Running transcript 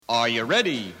Are you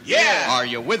ready? Yeah! Are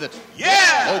you with it?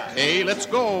 Yeah! Okay, let's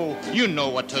go. You know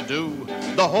what to do.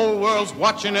 The whole world's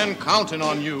watching and counting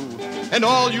on you. And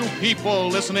all you people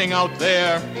listening out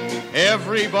there,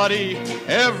 everybody,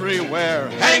 everywhere,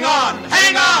 hang on,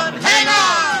 hang on, hang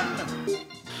on!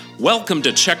 Welcome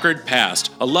to Checkered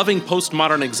Past, a loving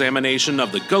postmodern examination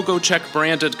of the Go-Go Check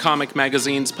branded comic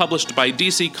magazines published by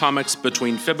DC Comics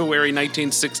between February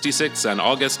 1966 and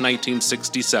August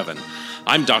 1967.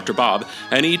 I'm Dr. Bob,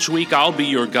 and each week I'll be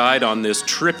your guide on this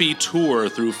trippy tour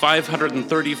through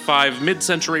 535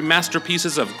 mid-century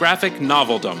masterpieces of graphic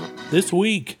noveldom. This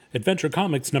week, Adventure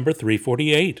Comics number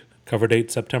 348. Cover date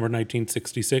September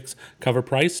 1966. Cover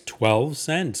price 12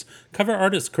 cents. Cover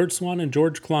artists Kurt Swan and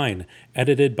George Klein.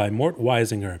 Edited by Mort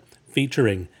Weisinger.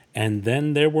 Featuring And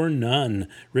Then There Were None.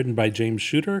 Written by James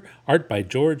Shooter. Art by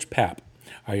George Papp.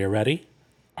 Are you ready?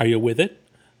 Are you with it?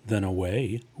 Then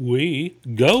away we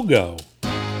go.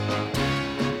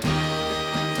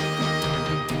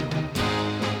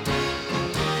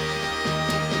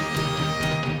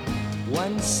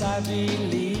 Once I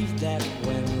believed that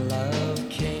when love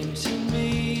came to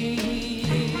me,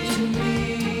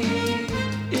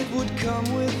 it would come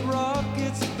with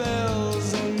rockets,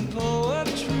 bells, and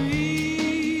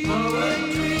poetry.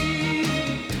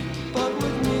 But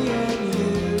with me and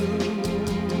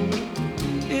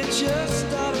you, it just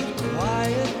started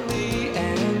quietly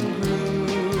and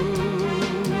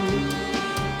grew.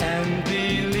 And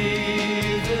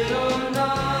believe it or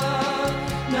not,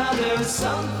 now there's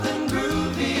something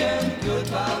groovy and good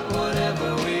about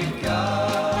whatever we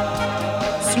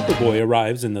got. Superboy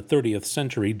arrives in the 30th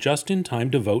century just in time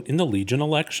to vote in the Legion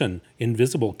election.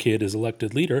 Invisible Kid is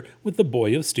elected leader with the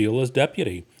Boy of Steel as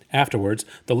deputy. Afterwards,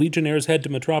 the Legionnaires head to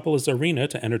Metropolis Arena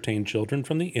to entertain children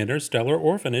from the Interstellar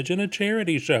Orphanage in a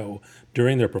charity show.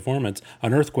 During their performance,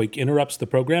 an earthquake interrupts the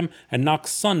program and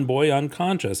knocks Sunboy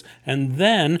unconscious, and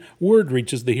then word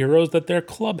reaches the heroes that their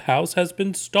clubhouse has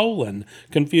been stolen.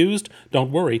 Confused?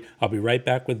 Don't worry, I'll be right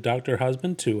back with Dr.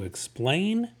 Husband to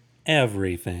explain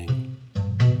everything.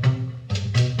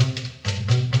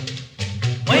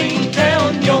 Way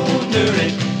down yonder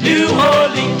in New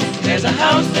Orleans, there's a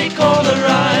house they call the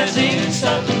Rising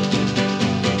Sun.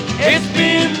 It's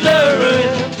been the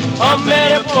ruin of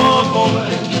many poor boy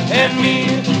and me,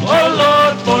 oh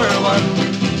Lord, for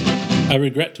one. I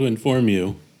regret to inform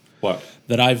you What?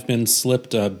 that I've been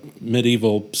slipped a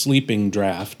medieval sleeping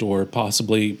draft or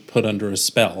possibly put under a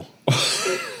spell.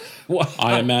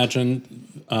 I imagine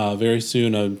very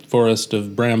soon a forest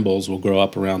of brambles will grow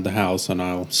up around the house and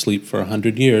I'll sleep for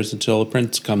 100 years until a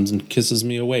prince comes and kisses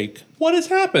me awake. What has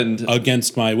happened?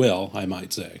 Against my will, I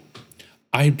might say.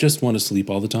 I just want to sleep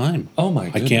all the time. Oh my I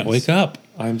goodness. can't wake up.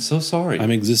 I'm so sorry. I'm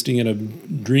existing in a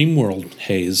dream world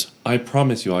haze. I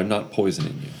promise you I'm not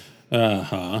poisoning you.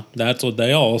 Uh-huh. That's what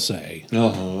they all say.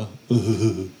 Uh-huh.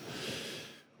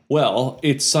 Well,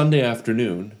 it's Sunday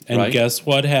afternoon, And right? guess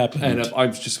what happened? And I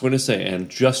was just going to say, and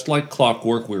just like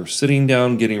clockwork, we were sitting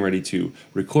down getting ready to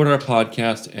record our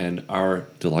podcast, and our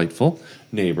delightful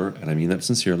neighbor, and I mean that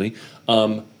sincerely,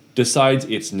 decides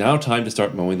it's now time to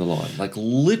start mowing the lawn. Like,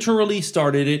 literally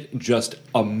started it just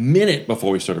a minute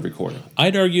before we started recording.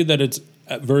 I'd argue that it's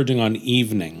verging on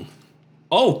evening.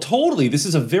 Oh, totally. This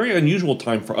is a very unusual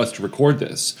time for us to record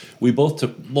this. We both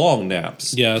took long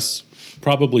naps. Yes,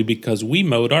 probably because we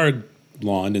mowed our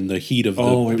lawn in the heat of the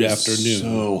It was afternoon.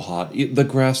 so hot. The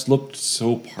grass looked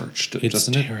so parched, It's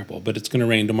doesn't it? terrible, but it's going to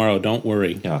rain tomorrow. Don't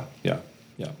worry. Yeah.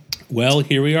 Well,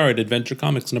 here we are at Adventure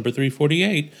Comics number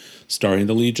 348, starring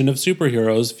the Legion of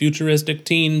Superheroes, futuristic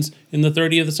teens in the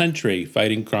 30th century,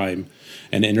 fighting crime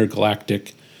and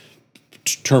intergalactic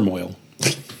turmoil.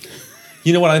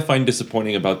 You know what I find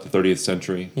disappointing about the 30th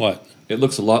century? What? It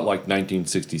looks a lot like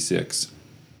 1966.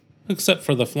 Except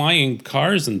for the flying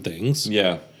cars and things,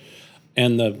 Yeah.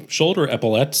 and the shoulder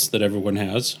epaulets that everyone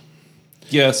has.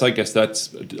 Yes, I guess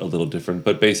that's a little different,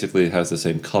 but basically it has the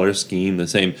same color scheme, the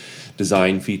same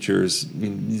design features. I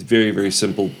mean, very, very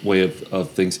simple way of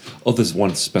things. Oh, there's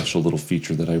one special little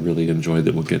feature that I really enjoy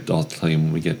that I'll tell you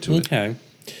when we get to it. Okay.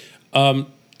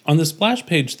 On the splash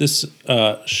page, this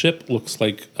ship looks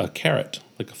like a carrot,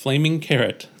 like a flaming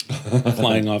carrot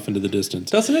flying off into the distance.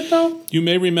 Doesn't it, though? You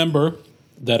may remember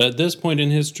that at this point in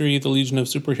history, the Legion of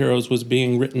Superheroes was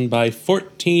being written by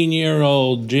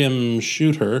 14-year-old Jim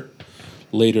Shooter,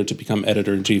 later to become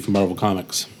editor-in-chief of Marvel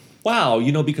Comics. Wow,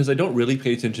 because I don't really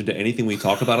pay attention to anything we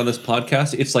talk about on this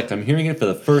podcast, it's like I'm hearing it for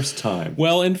the first time.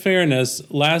 Well, in fairness,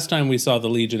 last time we saw the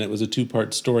Legion, it was a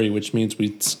 2-part story, which means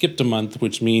we skipped a month,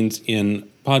 which means in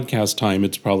podcast time,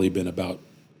 it's probably been about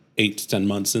 8 to 10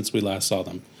 months since we last saw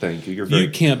them. Thank you. You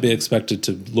can't be expected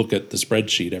to look at the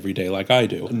spreadsheet every day like I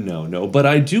do. No. But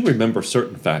I do remember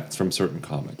certain facts from certain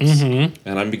comics. Mm-hmm.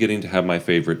 And I'm beginning to have my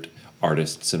favorite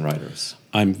artists and writers.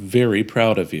 I'm very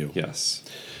proud of you. Yes.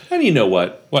 And you know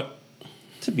what? What?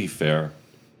 To be fair,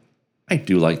 I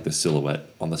do like the silhouette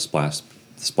on the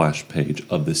splash page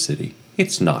of the city.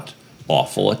 It's not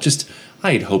awful.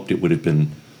 I had hoped it would have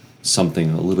been something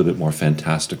a little bit more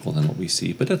fantastical than what we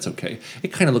see, but that's okay.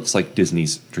 It kind of looks like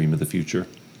Disney's dream of the future.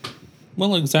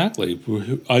 Well, exactly.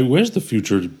 I wish the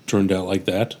future turned out like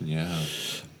that. Yeah.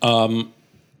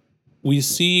 We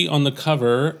see on the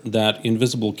cover that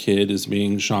Invisible Kid is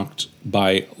being shocked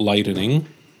by lightning.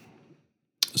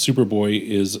 Superboy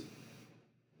is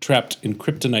trapped in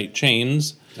kryptonite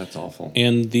chains. That's awful.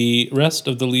 And the rest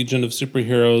of the Legion of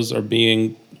Superheroes are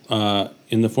being,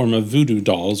 in the form of voodoo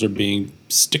dolls, are being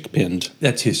stick-pinned.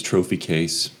 That's his trophy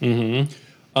case. Mm-hmm.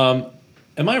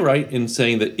 Am I right in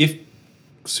saying that if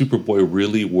Superboy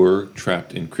really were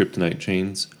trapped in kryptonite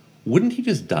chains, wouldn't he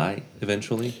just die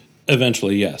eventually?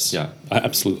 Eventually, yes. Yeah.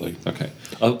 Absolutely. Okay.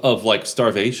 Of like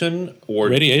starvation or...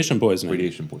 Radiation poisoning.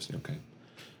 Radiation poisoning, okay.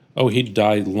 Oh, he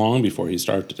died long before he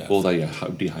starved to death. Well, yeah,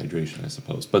 dehydration, I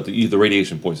suppose. But the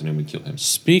radiation poisoning would kill him.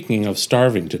 Speaking of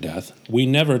starving to death, we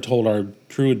never told our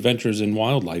True Adventures in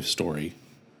Wildlife story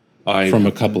from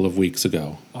a couple of weeks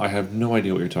ago. I have no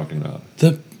idea what you're talking about.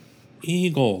 The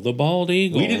eagle, the bald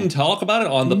eagle. We didn't talk about it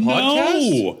on the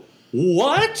podcast? No!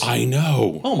 What? I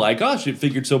know. Oh my gosh, it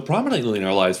figured so prominently in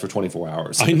our lives for 24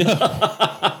 hours. I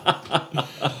know.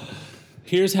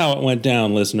 Here's how it went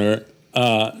down, listener.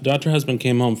 Dr. Husband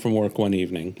came home from work one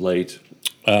evening. Late.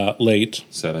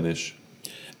 7-ish.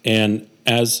 And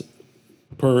as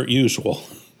per usual,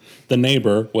 the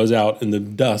neighbor was out in the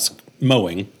dusk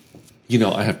mowing. You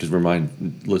know, I have to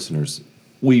remind listeners,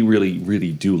 we really,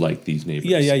 really do like these neighbors.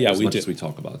 Yeah, as we much do. as we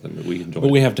talk about them, we enjoy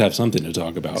But we have to have something to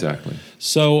talk about. Exactly.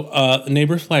 So the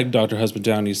neighbor flagged Dr. Husband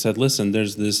down. He said, listen,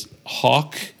 there's this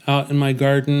hawk out in my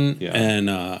garden, and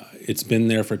it's been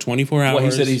there for 24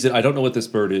 hours. Well, he said, I don't know what this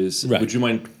bird is. Right. Would you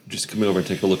mind just coming over and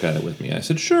take a look at it with me? I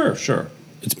said, sure.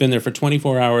 It's been there for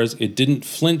 24 hours. It didn't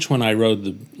flinch when I rode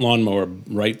the lawnmower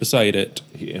right beside it.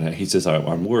 He says,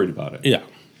 I'm worried about it. Yeah.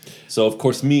 So, of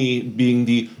course, me being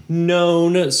the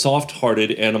known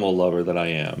soft-hearted animal lover that I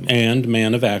am. And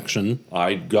man of action.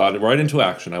 I got right into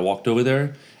action. I walked over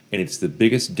there, and it's the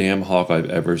biggest damn hawk I've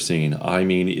ever seen. I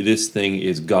mean, this thing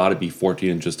is got to be 14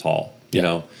 inches tall, you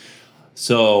know?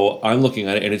 So I'm looking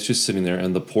at it, and it's just sitting there,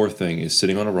 and the poor thing is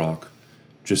sitting on a rock,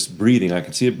 just breathing. I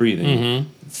can see it breathing.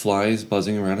 Mm-hmm. Flies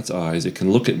buzzing around its eyes. It can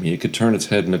look at me. It could turn its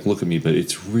head and look at me, but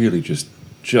it's really just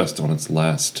on its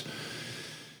last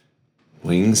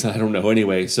wings. I don't know.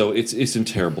 Anyway, so it's in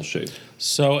terrible shape.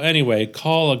 So anyway,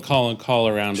 call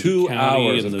around 2 the county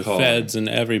hours and of the calling. feds and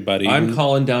everybody. I'm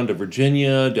calling down to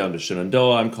Virginia, down to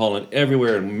Shenandoah. I'm calling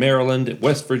everywhere in Maryland,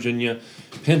 West Virginia,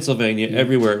 Pennsylvania,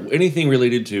 everywhere. Anything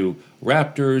related to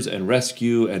raptors and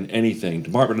rescue and anything.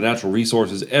 Department of Natural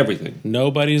Resources, everything.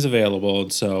 Nobody's available,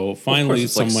 and so finally Of course,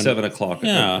 it's someone... like 7 o'clock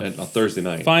on a Thursday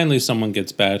night. Finally someone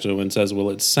gets back to him and says, well,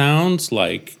 it sounds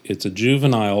like it's a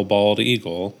juvenile bald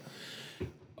eagle,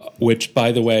 which,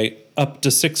 by the way, up to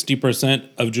 60%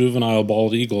 of juvenile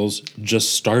bald eagles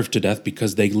just starve to death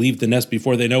because they leave the nest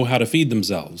before they know how to feed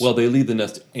themselves. Well, they leave the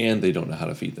nest and they don't know how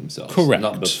to feed themselves. Correct.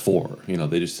 Not before. You know,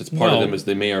 it's part of them is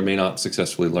they may or may not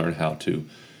successfully learn how to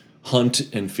hunt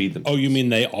and feed themselves. Oh, you mean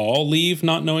they all leave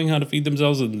not knowing how to feed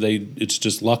themselves, and it's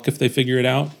just luck if they figure it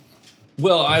out?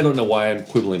 Well, I don't know why I'm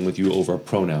quibbling with you over a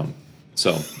pronoun.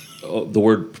 So, the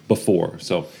word before.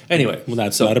 So, anyway. Well,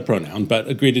 that's not a pronoun, but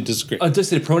agree to disagree.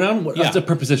 Just a pronoun? Yeah. That's a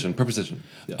preposition.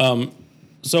 Yeah.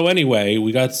 So anyway,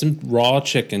 we got some raw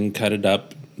chicken, cut it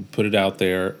up, put it out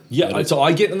there. Yeah, so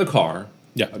I get in the car.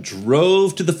 Yeah. I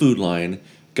drove to the food line,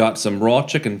 got some raw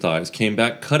chicken thighs, came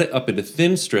back, cut it up into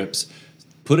thin strips,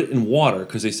 put it in water,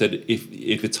 because they said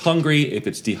if it's hungry, if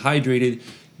it's dehydrated,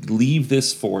 leave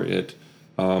this for it.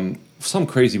 Some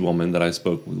crazy woman that I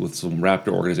spoke with some raptor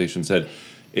organization said,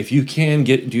 if you can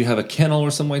do you have a kennel or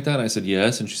something like that? And I said,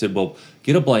 yes. And she said, well,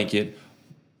 get a blanket,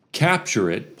 capture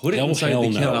it, put it inside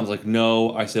the kennel. No. I was like,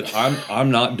 no. I said,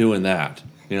 I'm not doing that.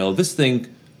 You know, this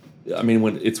thing, I mean,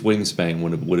 when its wingspan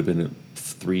would have been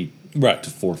 3 to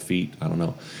 4 feet. I don't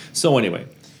know. So anyway,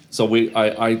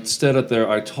 I stood up there.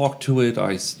 I talked to it.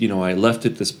 I left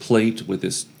it this plate with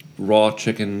this raw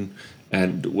chicken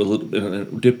and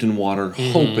dipped in water,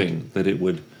 hoping that it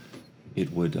would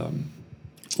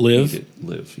live.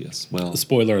 Live. Yes. Well,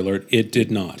 Spoiler alert: it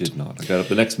did not. Did not. I got up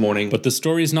the next morning. But the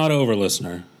story's not over,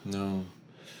 listener. No.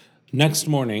 Next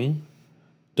morning,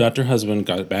 Dr. Husband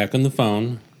got back on the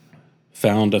phone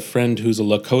found a friend who's a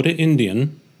Lakota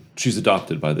Indian, She's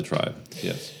adopted by the tribe.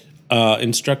 Yes.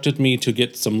 instructed me to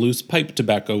get some loose pipe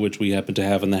tobacco, which we happen to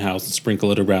have in the house, and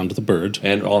sprinkle it around the bird.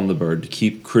 And on the bird to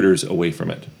keep critters away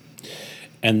from it.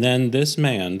 And then this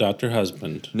man, Dr.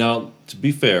 Husband, Now, to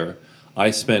be fair,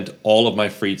 I spent all of my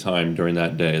free time during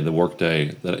that day, the work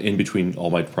day, that in between all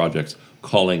my projects,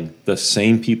 calling the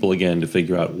same people again to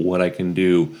figure out what I can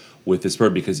do with this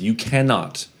bird, because you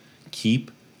cannot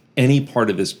keep any part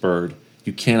of this bird.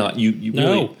 You cannot. You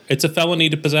no, really, it's a felony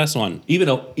to possess one. even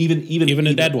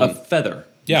a dead one. a feather.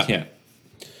 Yeah. You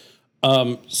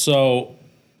can't. So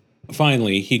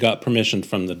finally, he got permission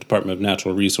from the Department of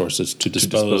Natural Resources to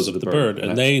dispose of the bird,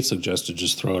 and they suggested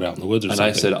just throw it out in the woods or something.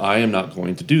 And I said, I am not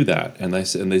going to do that. And they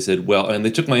said, well, and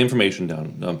they took my information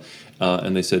down.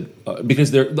 And they said,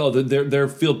 because their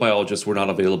field biologists were not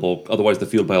available. Otherwise, the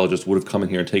field biologist would have come in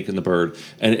here and taken the bird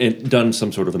and done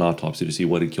some sort of an autopsy to see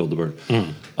what had killed the bird,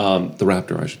 the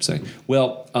raptor, I should say.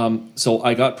 Well, so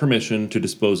I got permission to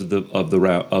dispose of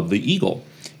the eagle.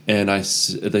 And I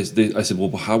said,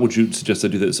 well, how would you suggest I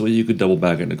do that? So you could double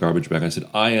bag it in a garbage bag. I said,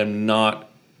 I am not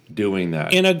doing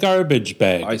that. in a garbage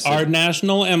bag. I said- Our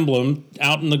national emblem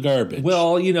out in the garbage.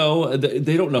 Well,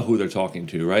 they don't know who they're talking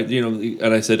to, right?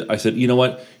 And I said, you know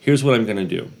what? Here's what I'm going to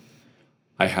do.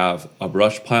 I have a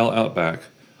brush pile out back.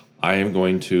 I am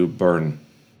going to burn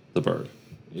the bird.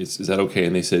 Is that okay?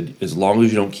 And they said, as long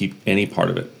as you don't keep any part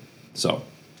of it.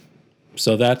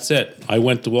 So that's it. I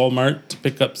went to Walmart to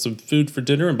pick up some food for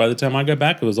dinner, and by the time I got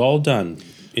back, it was all done.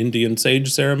 Indian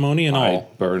sage ceremony and I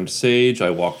all. burned sage. I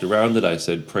walked around it. I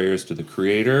said prayers to the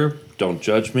Creator. Don't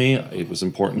judge me. It was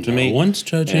important to me. No one's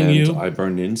judging and you. I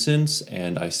burned incense,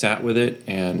 and I sat with it,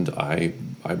 and I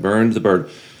burned the bird.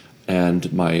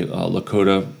 And my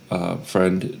Lakota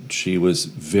friend, she was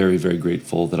very, very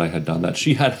grateful that I had done that.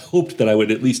 She had hoped that I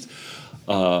would at least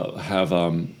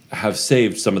have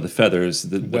saved some of the feathers.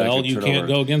 That I Well, could you turn can't over.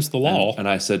 go against the law. And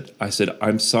I said,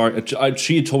 I'm sorry.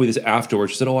 She had told me this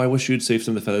afterwards. She said, oh, I wish you'd saved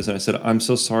some of the feathers. And I said, I'm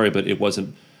so sorry, but it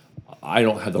wasn't. I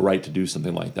don't have the right to do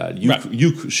something like that.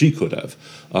 Right. She could have,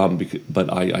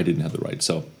 but I didn't have the right.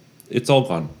 So it's all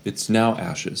gone. It's now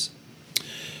ashes.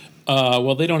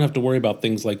 Well, they don't have to worry about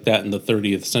things like that in the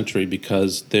 30th century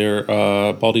because their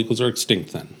bald eagles are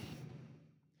extinct then.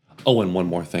 Oh, and one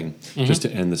more thing, just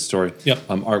to end the story. Yep.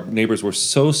 Our neighbors were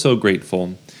so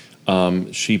grateful.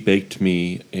 She baked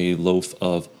me a loaf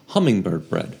of hummingbird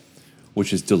bread,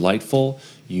 which is delightful.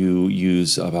 You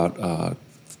use about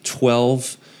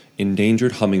 12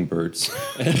 endangered hummingbirds.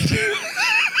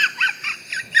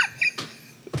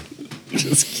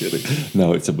 Just kidding.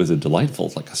 No, it was a delightful,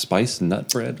 it's like a spice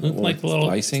nut bread. It's like a little,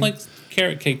 it's icing. like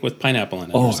carrot cake with pineapple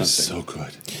in it Oh, or it's something. so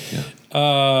good.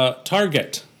 Yeah.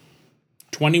 Target,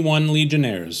 21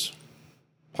 Legionnaires.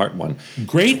 Part 1.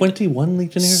 Great. 21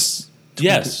 Legionnaires?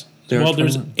 Yes. There are Well,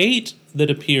 there's 21. 8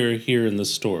 that appear here in the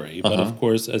story, but of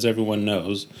course, as everyone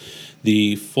knows,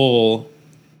 the full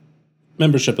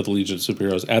membership of the Legion of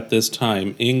Superheroes at this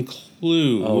time includes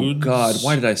Oh, God.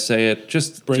 Why did I say it?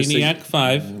 Just Brainiac we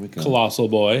 5, go. Colossal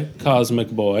Boy, Cosmic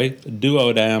Boy,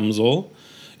 Duo Damsel,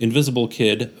 Invisible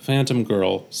Kid, Phantom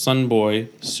Girl, Sun Boy,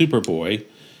 Superboy,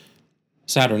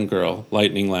 Saturn Girl,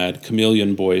 Lightning Lad,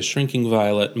 Chameleon Boy, Shrinking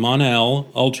Violet,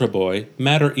 Mon-El, Ultra Boy,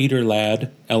 Matter Eater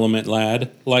Lad, Element Lad,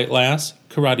 Light Lass,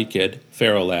 Karate Kid,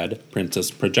 Pharaoh Lad,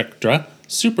 Princess Projectra,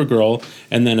 Supergirl,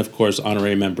 and then, of course,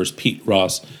 honorary members Pete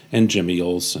Ross and Jimmy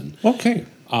Olsen. Okay.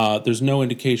 There's no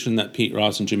indication that Pete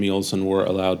Ross and Jimmy Olsen were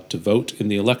allowed to vote in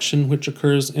the election, which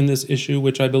occurs in this issue,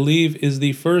 which I believe is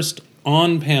the first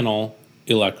on-panel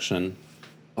election.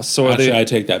 So are Actually, I they?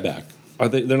 take that back.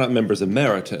 They're not members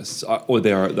emeritus, or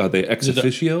are they ex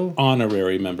officio?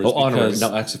 Honorary members. Oh, honorary. because,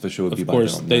 No, ex officio would be of by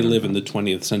course, their own they merit. live in the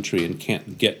 20th century and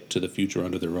can't get to the future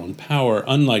under their own power,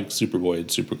 unlike Superboy and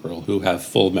Supergirl, who have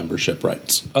full membership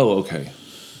rights. Oh, okay.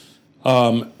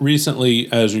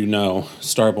 Recently, as you know,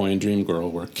 Starboy and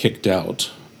Dreamgirl were kicked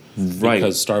out Right.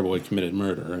 because Starboy committed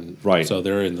murder, and Right. so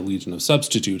they're in the Legion of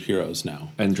Substitute Heroes now.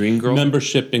 And Dreamgirl?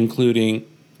 Membership including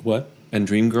what? And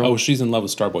Dreamgirl? Oh, she's in love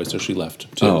with Starboy, so she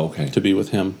left to, Oh, okay. to be with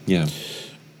him. Yeah.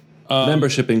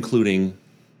 Membership including...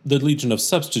 The Legion of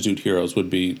Substitute Heroes would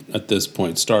be, at this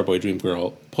point, Starboy,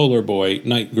 Dreamgirl, Polar Boy,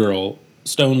 Night Girl,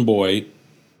 Stone Boy,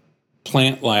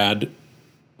 Plant Lad,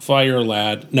 Fire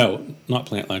Lad, no, not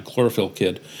Plant Lad, Chlorophyll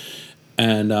Kid,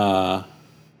 and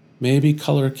maybe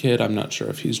Color Kid. I'm not sure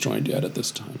if he's joined yet at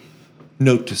this time.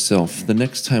 Note to self, the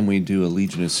next time we do a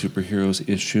Legion of Superheroes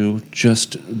issue,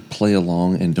 just play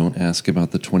along and don't ask about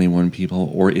the 21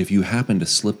 people. Or if you happen to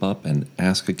slip up and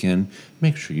ask again,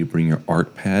 make sure you bring your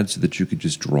art pad so that you could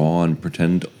just draw and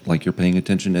pretend like you're paying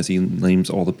attention as he names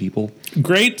all the people.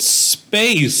 Great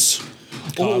space!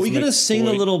 Oh, are we gonna Cosmic sing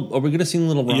Boy. a little? Are we gonna sing a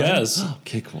little rhyme? Yes.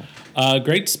 Okay, cool.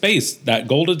 Great space. That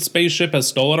golden spaceship has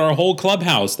stolen our whole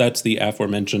clubhouse. That's the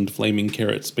aforementioned Flaming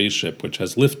Carrot spaceship, which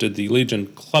has lifted the Legion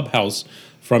clubhouse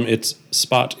from its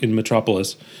spot in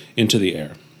Metropolis into the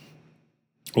air.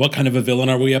 What kind of a villain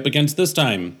are we up against this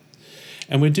time?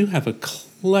 And we do have a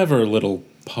clever little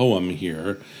poem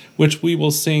here, which we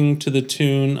will sing to the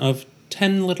tune of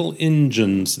 10 Little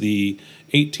Engines, the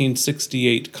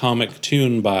 1868 comic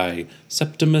tune by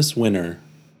Septimus Winter.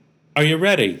 Are you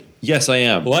ready? Yes, I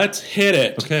am. Let's hit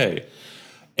it. Okay.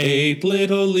 8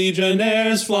 little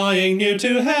legionnaires flying near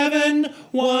to heaven.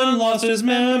 One lost his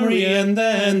memory and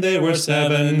then there were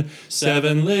 7.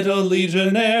 7 little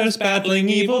legionnaires battling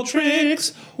evil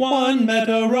tricks. One met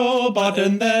a robot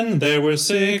and then there were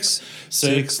 6.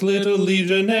 6 little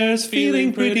legionnaires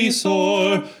feeling pretty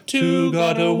sore. 2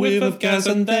 got a whiff of gas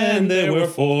and then there were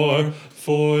 4.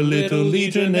 4 little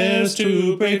legionnaires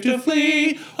too brave to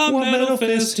flee. A metal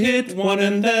fist hit one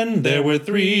and then there were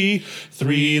 3.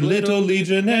 3 little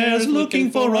legionnaires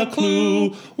looking for a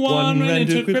clue. One ran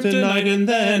into kryptonite and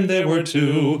then there were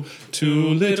 2. 2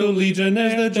 little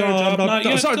legionnaires, their job not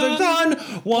yet done.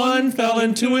 One fell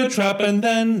into a trap and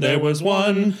then there was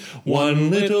 1.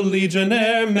 1 little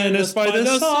legionnaire menaced by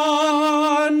the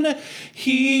sun.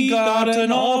 He got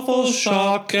an awful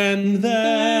shock and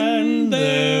then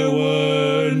there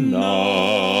were none.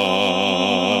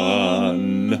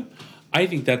 I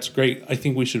think that's great. I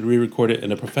think we should re-record it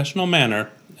in a professional manner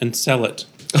and sell it.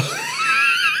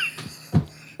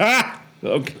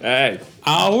 Okay.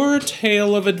 Our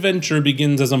tale of adventure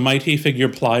begins as a mighty figure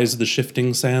plies the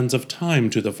shifting sands of time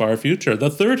to the far future, the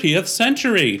 30th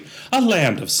century, a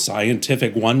land of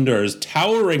scientific wonders,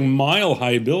 towering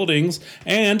mile-high buildings,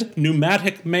 and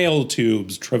pneumatic mail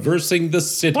tubes traversing the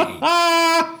city.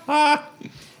 Oh,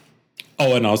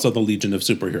 and also the Legion of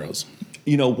Superheroes.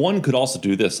 You know, one could also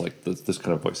do this, like this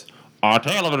kind of voice. Our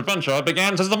tale of adventure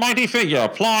begins as the mighty figure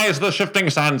plies the shifting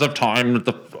sands of time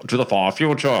to the far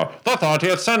future, the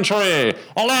 30th century,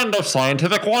 a land of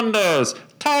scientific wonders,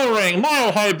 towering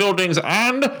mile-high buildings,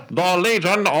 and the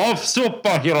Legion of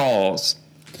Superheroes.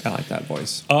 I like that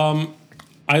voice.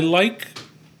 I like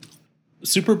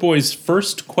Superboy's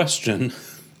first question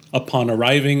upon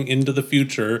arriving into the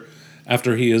future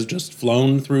after he has just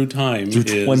flown through time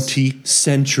Through 20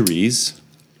 centuries.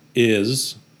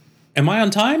 is, am I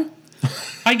on time?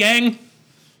 Hi, gang.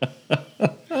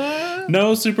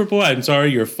 No, Superboy, I'm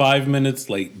sorry, you're 5 minutes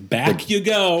late. Back you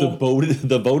go.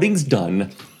 The voting's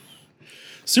done.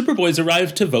 Superboy's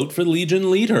arrived to vote for Legion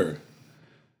leader.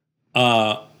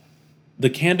 The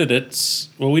candidates,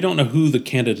 well, we don't know who the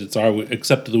candidates are,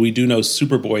 except that we do know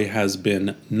Superboy has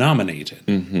been nominated.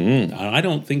 Mm-hmm. I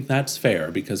don't think that's fair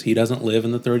because he doesn't live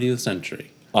in the 30th century.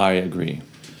 I agree.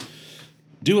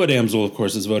 Duo Damsel, of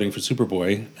course, is voting for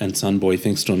Superboy, and Sunboy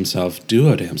thinks to himself,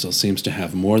 Duo Damsel seems to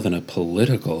have more than a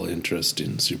political interest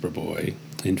in Superboy.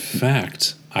 In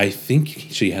fact, I think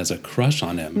she has a crush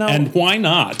on him. No. And why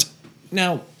not?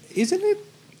 Now, isn't it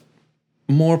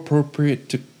more appropriate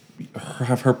to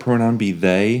have her pronoun be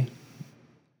they,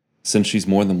 since she's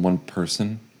more than one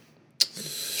person?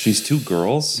 She's 2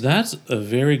 girls. That's a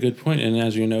very good point, and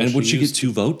as you know... And would she get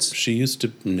 2 votes? She used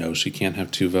to... No, she can't have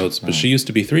 2 votes, but she used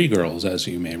to be 3 girls, as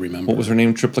you may remember. What was her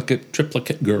name? Triplicate?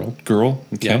 Triplicate girl. Girl?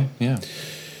 Okay. Yeah.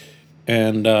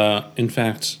 And, in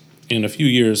fact, in a few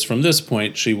years from this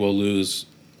point, she will lose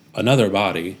another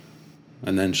body,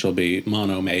 and then she'll be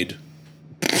mono-made.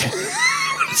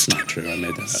 It's not true, I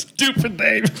made that up. Stupid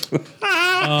name.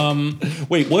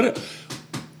 Wait, what?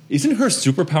 Isn't her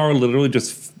superpower literally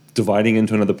just dividing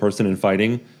into another person and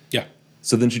fighting? Yeah.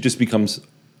 So then she just becomes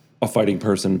a fighting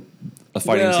person, a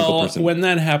fighting single person. When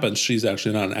that happens, she's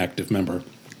actually not an active member.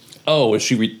 Oh, is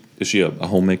she a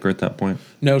homemaker at that point?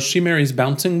 No, she marries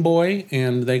Bouncing Boy,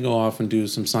 and they go off and do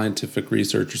some scientific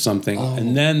research or something,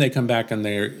 and then they come back and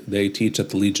they teach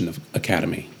at the Legion of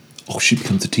Academy. Oh, she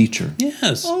becomes a teacher.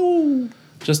 Yes. Oh.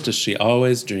 Just as she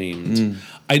always dreamed.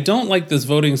 I don't like this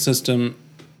voting system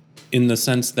in the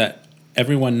sense that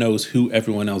everyone knows who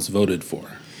everyone else voted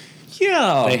for.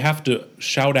 Yeah. They have to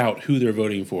shout out who they're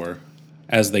voting for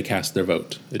as they cast their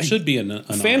vote. It should be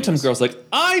anonymous. Phantom Girl's like,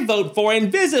 I vote for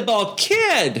Invisible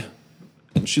Kid.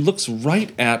 And she looks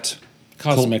right at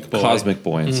Cosmic Boy. Cosmic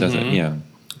Boy and says it, yeah.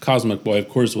 Cosmic Boy, of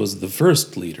course, was the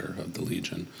first leader of the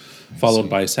Legion,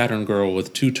 followed by Saturn Girl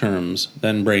with 2 terms,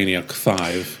 then Brainiac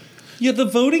 5. Yeah, the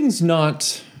voting's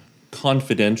not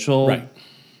confidential. Right.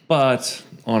 But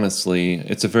honestly,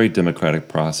 it's a very democratic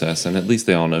process, and at least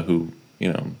they all know who,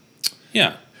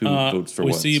 Yeah. Who votes for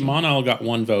we what? see Monal got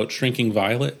 1 vote. Shrinking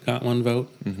Violet got 1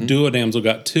 vote. Duo Damsel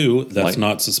got 2. That's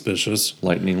not suspicious.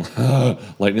 Lightning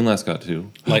Lass got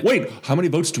 2. Wait, how many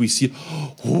votes do we see?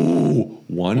 Oh,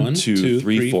 1, 2,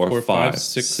 3, 4, 5,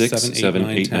 6, 7,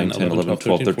 8, 9, 10, 11,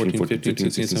 12, 13, 14,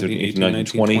 15, 16, 17, 18, 19,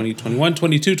 20. 21,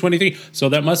 22, 23. So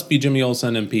that must be Jimmy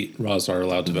Olsen and Pete Ross are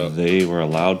allowed to vote. They were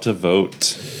allowed to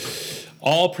vote.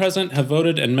 All present have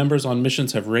voted, and members on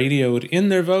missions have radioed in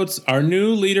their votes. Our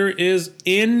new leader is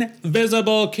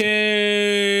Invisible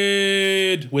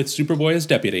Kid, with Superboy as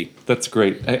deputy. That's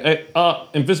great.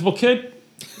 Invisible Kid?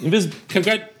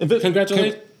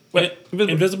 Congratulations.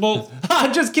 Invisible.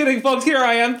 Just kidding, folks. Here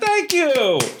I am. Thank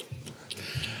you.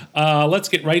 Let's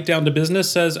get right down to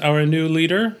business, says our new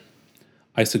leader.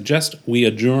 I suggest we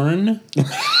adjourn.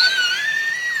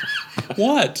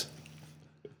 What?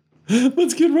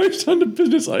 Let's get right down to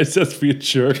business. I says we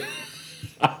adjourn.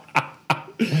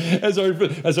 As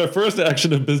our first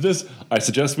action of business, I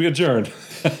suggest we adjourn.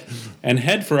 And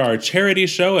head for our charity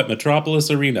show at Metropolis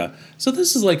Arena. So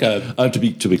this is like a... to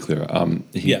be clear,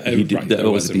 he did, right, that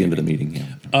was at the end of the meeting.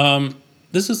 Yeah.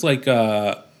 This is like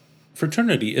a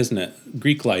fraternity, isn't it?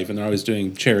 Greek life, and they're always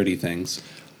doing charity things.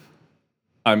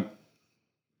 I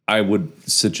would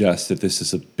suggest that this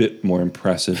is a bit more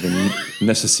impressive and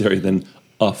necessary than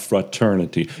a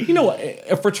fraternity. You know,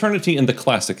 a fraternity in the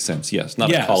classic sense, yes.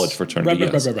 Not a college fraternity,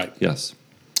 Right. Yes.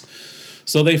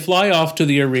 So they fly off to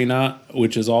the arena,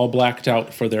 which is all blacked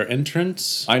out for their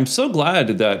entrance. I'm so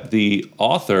glad that the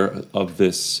author of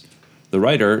this, the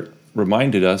writer,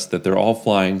 reminded us that they're all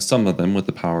flying, some of them with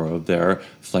the power of their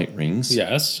flight rings.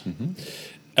 Yes.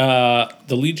 The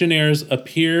Legionnaires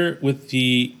appear with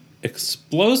the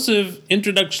explosive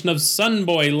introduction of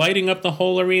Sunboy lighting up the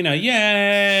whole arena.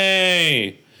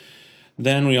 Yay!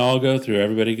 Then we all go through.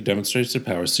 Everybody demonstrates their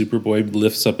power. Superboy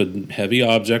lifts up a heavy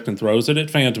object and throws it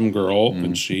at Phantom Girl,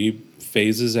 and she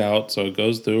phases out, so it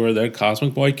goes through her. Then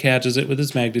Cosmic Boy catches it with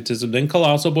his magnetism. Then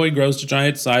Colossal Boy grows to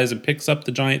giant size and picks up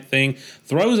the giant thing,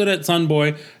 throws it at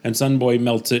Sunboy, and Sunboy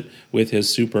melts it with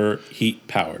his super heat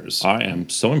powers. I am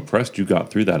so impressed you got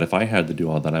through that. If I had to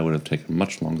do all that, I would have taken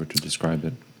much longer to describe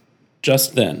it.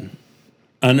 Just then,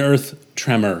 an earth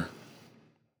tremor.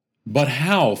 But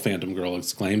how, Phantom Girl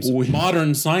exclaims,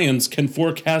 modern science can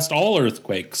forecast all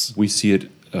earthquakes. We see it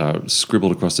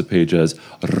scribbled across the page as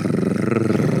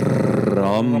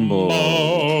Rumble.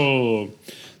 Oh!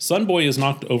 Sunboy is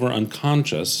knocked over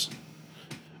unconscious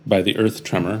by the earth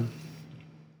tremor.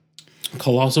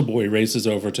 Colossal Boy races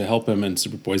over to help him, and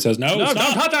Superboy says, No,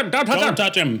 stop! Don't touch him! Don't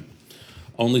touch him!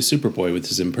 Only Superboy with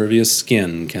his impervious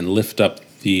skin can lift up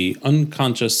the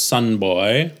unconscious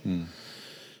Sunboy.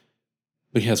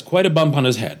 But he has quite a bump on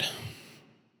his head.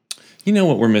 You know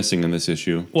what we're missing in this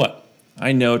issue? What?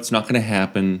 I know it's not going to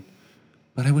happen,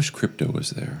 but I wish Crypto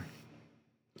was there.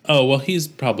 Oh, well, he's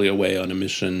probably away on a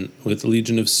mission with the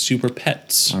Legion of Super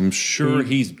Pets. I'm sure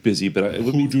he's busy, but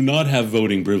Who do not have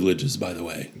voting privileges, by the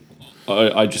way.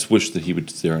 I just wish that he would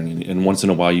sit there, and once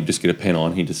in a while you just get a panel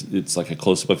on. It's like a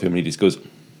close-up of him, and he just goes,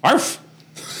 "Arf!"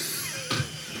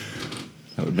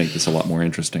 That would make this a lot more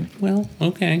interesting. Well,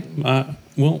 okay.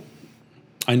 Well,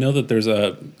 I know that there's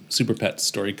a Super Pets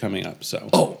story coming up, so.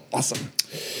 Oh, awesome.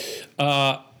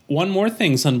 One more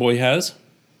thing Sunboy has.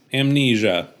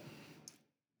 Amnesia.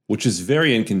 Which is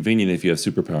very inconvenient if you have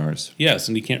superpowers. Yes,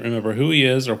 and he can't remember who he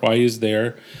is or why he's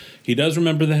there. He does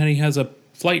remember that he has a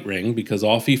flight ring because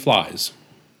off he flies.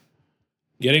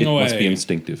 Getting away. It must be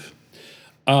instinctive.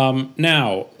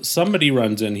 Now, somebody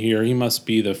runs in here, he must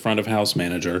be the front of house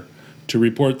manager, to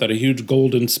report that a huge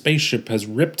golden spaceship has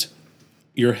ripped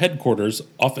your headquarters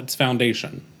off its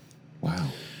foundation.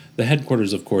 Wow. The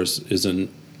headquarters, of course, is an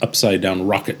upside-down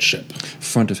rocket ship.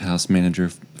 Front of house manager,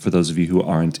 for those of you who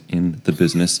aren't in the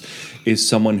business, is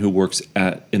someone who works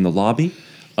in the lobby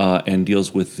and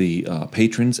deals with the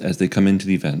patrons as they come into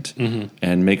the event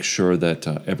and makes sure that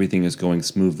everything is going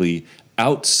smoothly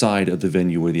outside of the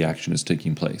venue where the action is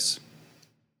taking place.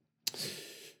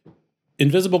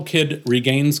 Invisible Kid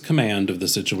regains command of the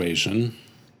situation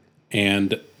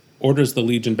and orders the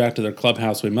Legion back to their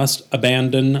clubhouse. We must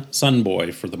abandon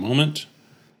Sunboy for the moment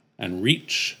and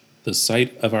reach the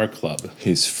site of our club.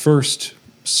 His first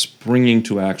springing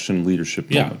to action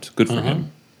leadership moment. Good for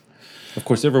him. Of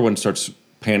course, everyone starts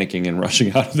panicking and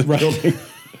rushing out of the building.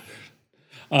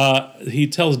 He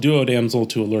tells Duo Damsel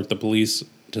to alert the police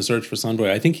to search for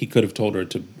Sunboy. I think he could have told her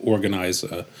to organize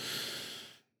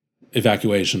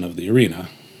evacuation of the arena,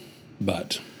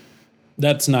 but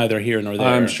that's neither here nor there.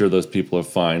 I'm sure those people are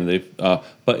fine.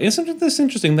 But isn't this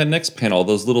interesting? That next panel,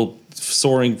 those little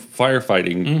soaring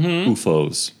firefighting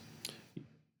UFOs.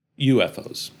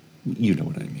 UFOs. You know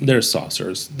what I mean. They're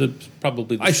saucers.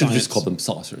 Probably the I should have just science- called them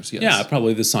saucers, yes. Yeah,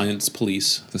 probably the science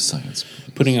police The science.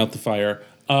 putting out the fire.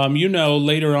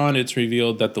 Later on it's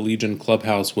revealed that the Legion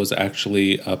Clubhouse was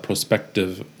actually a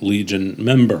prospective Legion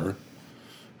member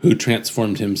who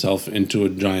transformed himself into a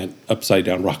giant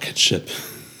upside-down rocket ship.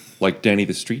 Like Danny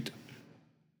the Street.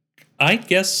 I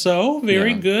guess so.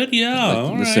 Very Yeah. good. Yeah. Like all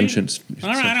the right. sentient. All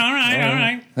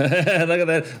right. Look at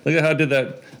that. Look at how I did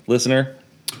that, listener.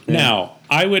 Now,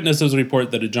 eyewitnesses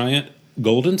report that a giant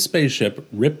golden spaceship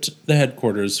ripped the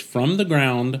headquarters from the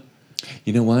ground.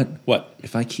 You know what? What?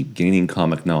 If I keep gaining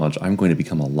comic knowledge, I'm going to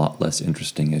become a lot less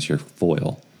interesting as your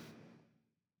foil.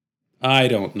 I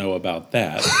don't know about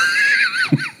that.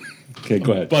 Okay,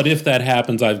 go ahead. But if that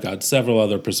happens, I've got several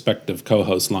other prospective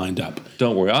co-hosts lined up.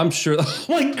 Don't worry. I'm sure. Oh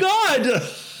my God!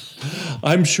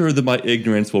 I'm sure that my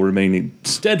ignorance will remain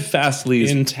steadfastly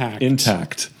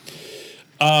Intact.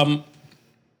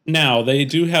 Now, they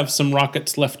do have some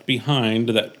rockets left behind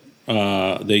that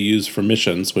they use for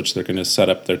missions, which they're going to set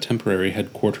up their temporary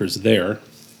headquarters there.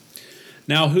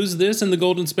 Now, who's this in the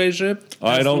golden spaceship?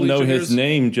 I don't know his Legionnaires?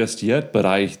 name just yet, but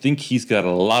I think he's got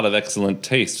a lot of excellent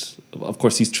taste. Of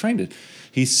course, he's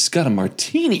got a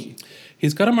martini.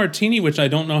 He's got a martini, which I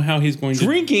don't know how he's going to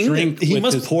drink. He with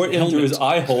must his pour it in through his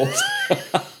helmet. eye holes.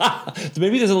 So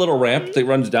maybe there's a little ramp that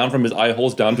runs down from his eye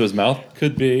holes down to his mouth.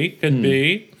 Could be.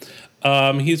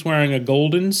 He's wearing a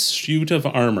golden suit of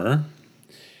armor.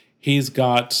 He's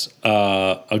got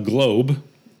a globe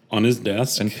on his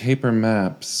desk. And paper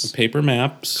maps. Paper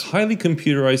maps. Highly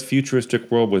computerized futuristic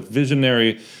world with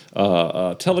visionary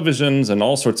televisions and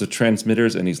all sorts of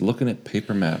transmitters, and he's looking at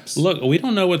paper maps. Look, we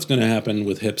don't know what's going to happen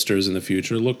with hipsters in the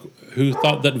future. Look, who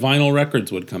thought that vinyl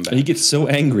records would come back? And he gets so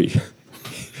angry.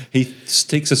 He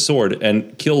takes a sword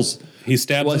and kills. He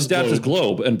stabs his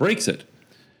globe and breaks it.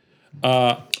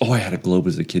 I had a globe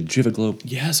as a kid. Did you have a globe?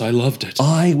 Yes, I loved it.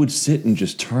 I would sit and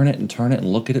just turn it and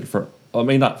look at it for, I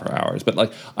mean, not for hours, but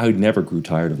like I never grew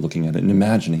tired of looking at it and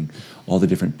imagining all the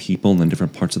different people in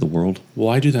different parts of the world. Well,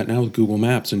 I do that now with Google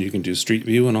Maps, and you can do Street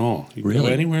View and all. You can go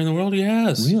Really? anywhere in the world,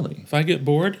 yes. Really? If I get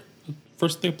bored,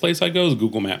 first place I go is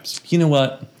Google Maps. You know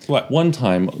what? What? One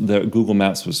time, the Google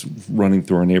Maps was running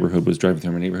through our neighborhood, was driving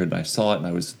through our neighborhood, and I saw it, and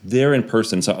I was there in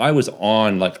person. So I was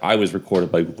I was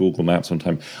recorded by Google Maps one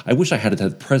time. I wish I had the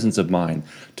presence of mind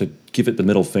to give it the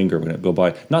middle finger when it go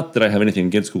by. Not that I have anything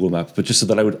against Google Maps, but just so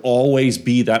that I would always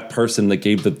be that person that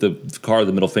gave the car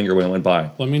the middle finger when it went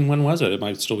by. Well, I mean, when was it? It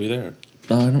might still be there.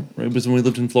 It was when we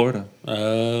lived in Florida.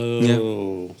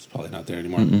 Oh, it's probably not there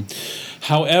anymore.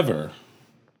 However,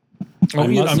 Oh, I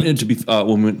yeah, mustn't- to be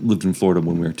when we lived in Florida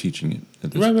when we were teaching it.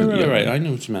 At this, right. I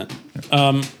know what you meant.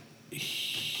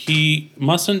 He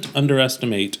mustn't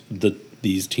underestimate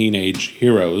these teenage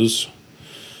heroes,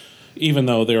 even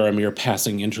though they're a mere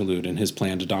passing interlude in his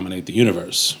plan to dominate the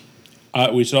universe.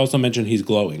 We should also mention he's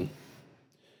glowing.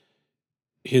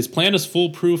 His plan is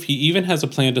foolproof. He even has a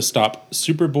plan to stop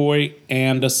Superboy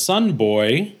and a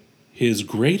Sunboy. His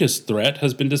greatest threat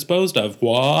has been disposed of.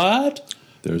 What?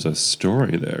 There's a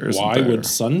story there. Isn't Why there? would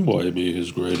Sunboy be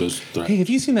his greatest threat? Hey, have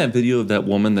you seen that video of that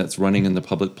woman that's running in the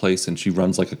public place and she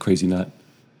runs like a crazy nut?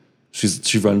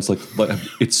 She runs like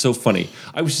it's so funny.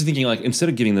 I was just thinking like instead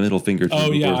of giving the middle finger to Oh,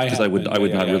 the yeah, because I I would have.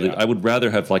 not Yeah, really yeah. I would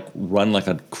rather have like run like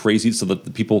a crazy so that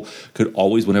the people could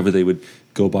always whenever they would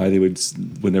go by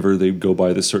whenever they go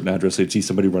by this certain address they'd see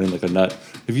somebody running like a nut.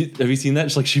 Have you seen that?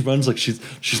 It's like she runs like she's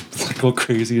like go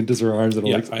crazy and does her arms and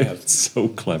Yeah, like I have. It's so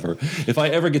clever. If I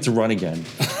ever get to run again,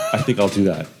 I think I'll do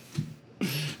that.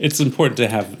 It's important to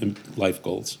have life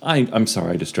goals. I'm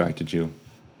sorry I distracted you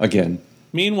again.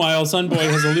 Meanwhile, Sunboy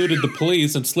has eluded the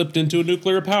police and slipped into a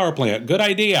nuclear power plant. Good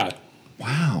idea.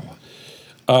 Wow.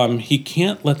 He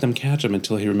can't let them catch him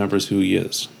until he remembers who he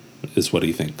is what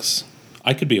he thinks.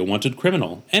 I could be a wanted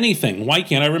criminal. Anything. Why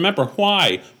can't I remember?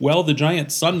 Why? Well, the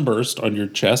giant sunburst on your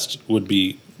chest would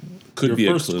be Could your be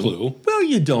first a clue. Well,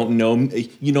 you don't know.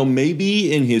 You know,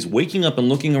 maybe in his waking up and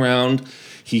looking around,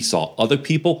 he saw other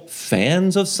people,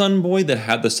 fans of Sunboy, that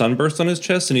had the sunburst on his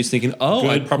chest, and he's thinking, "Oh, Good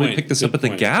I'd probably point, pick this good up at the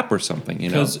point. Gap or something." You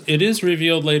know, Because it is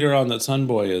revealed later on that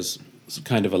Sunboy is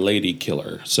kind of a lady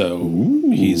killer. So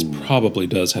he's probably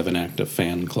does have an active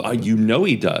fan club. you know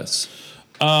he does.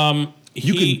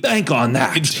 You He- can bank on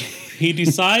that. He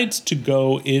decides to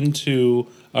go into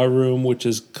a room which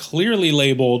is clearly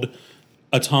labeled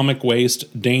atomic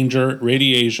waste, danger,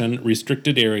 radiation,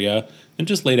 restricted area, and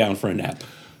just lay down for a nap.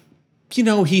 You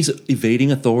know, he's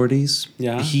evading authorities.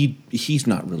 Yeah. He's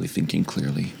not really thinking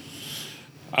clearly.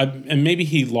 And maybe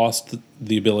he lost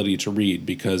the ability to read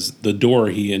because the door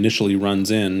he initially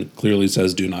runs in clearly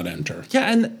says do not enter.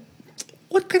 Yeah, and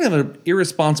What kind of an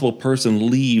irresponsible person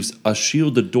leaves a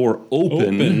shielded door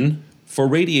open for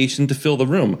radiation to fill the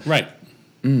room? Right.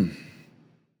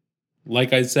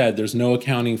 Like I said, there's no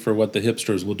accounting for what the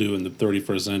hipsters will do in the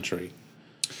 31st century.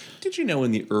 Did you know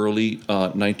in the early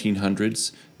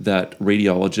 1900s that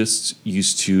radiologists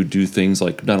used to do things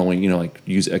like not only like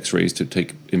use X-rays to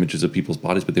take images of people's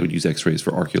bodies, but they would use X-rays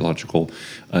for archaeological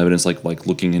evidence, like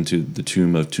looking into the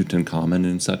tomb of Tutankhamun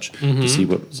and such to see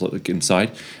what was like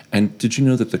inside. And did you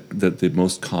know that the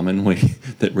most common way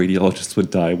that radiologists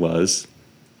would die was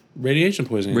Radiation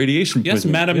poisoning. radiation Yes,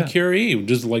 poisoning? Madame Yeah. Curie would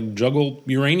just like juggle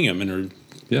uranium in her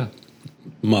Yeah.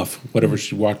 muff, whatever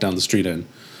she walked down the street in.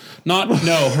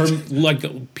 Her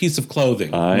like piece of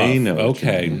clothing. I muff. know. what you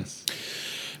Okay. mean, yes.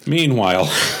 Meanwhile,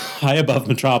 high above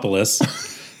Metropolis,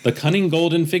 the cunning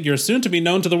golden figure, soon to be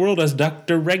known to the world as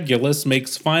Dr. Regulus,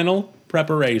 makes final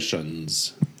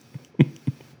preparations.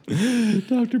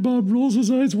 Dr. Bob rolls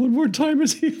his eyes one more time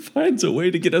as he finds a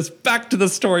way to get us back to the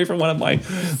story from one of my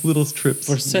little trips.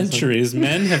 For centuries,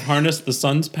 men have harnessed the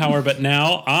sun's power, but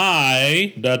now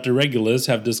I, Dr. Regulus,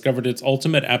 have discovered its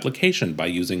ultimate application by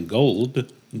using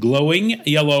gold, glowing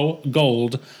yellow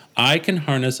gold. I can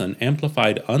harness an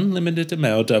amplified, unlimited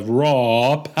amount of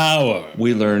raw power.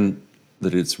 We learn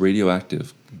that it's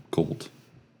radioactive gold.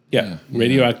 Yeah,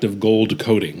 radioactive gold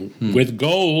coating. With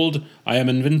gold, I am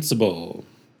invincible.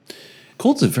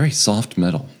 Gold's a very soft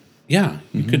metal. Yeah,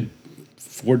 you could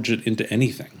forge it into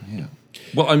anything. Yeah.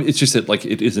 Well, I mean, it's just that like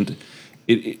it isn't.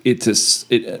 It's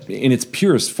in its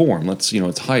purest form. Its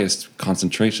highest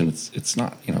concentration. It's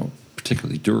not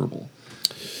particularly durable.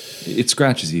 It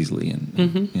scratches easily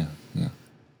and yeah.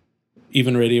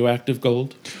 Even radioactive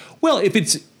gold? Well, if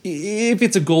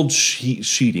it's a gold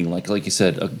sheeting, like you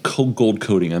said, a gold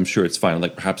coating, I'm sure it's fine.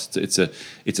 Like perhaps it's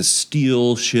a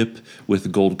steel ship with a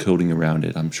gold coating around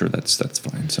it. I'm sure that's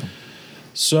fine.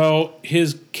 So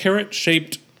his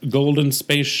carrot-shaped golden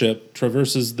spaceship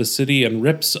traverses the city and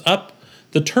rips up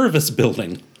the Tervis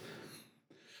building.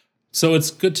 So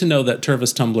it's good to know that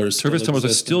Tervis tumblers are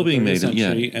still being made,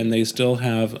 and they still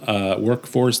have a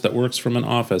workforce that works from an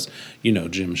office.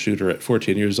 Jim Shooter at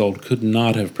 14 years old could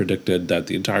not have predicted that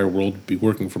the entire world would be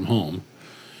working from home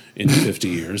in 50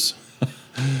 years,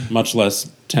 much less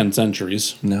 10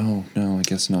 centuries. No, I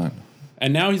guess not.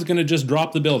 And now he's going to just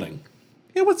drop the building.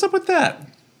 Yeah, what's up with that?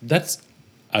 That's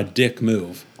a dick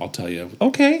move, I'll tell you.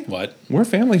 Okay, What? we're a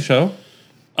family show.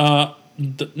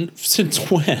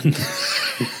 Since when?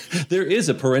 There is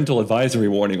a parental advisory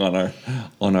warning on our.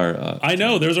 I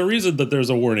know. There's a reason that there's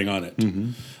a warning on it.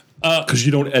 Because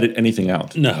you don't edit anything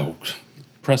out. No.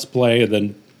 Press play and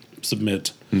then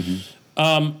submit.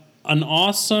 The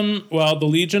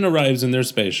Legion arrives in their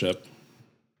spaceship.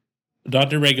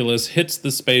 Dr. Regulus hits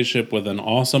the spaceship with an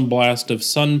awesome blast of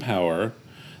sun power.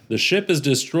 The ship is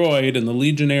destroyed and the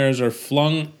Legionnaires are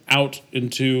flung out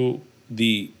into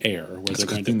the air. Where It's they're a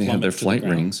going good to thing they have plummet their to the flight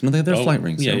ground. rings. No, they have their flight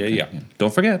rings. Yeah, Okay, yeah.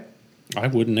 Don't forget. I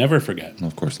would never forget. No,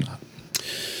 of course not.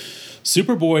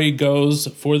 Superboy goes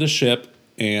for the ship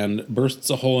and bursts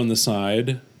a hole in the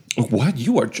side. What?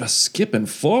 You are just skipping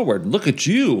forward. Look at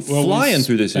you Well, flying we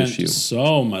through this spent issue.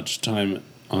 so much time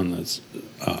on this.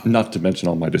 Not to mention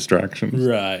all my distractions.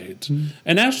 Right.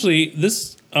 And actually,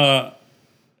 this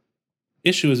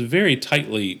issue is very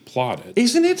tightly plotted.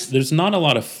 Isn't it? There's not a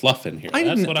lot of fluff in here.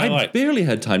 That's what I like. barely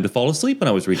had time to fall asleep when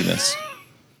I was reading this.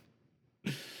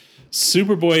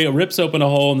 Superboy rips open a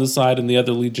hole in the side and the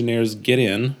other Legionnaires get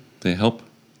in. They help.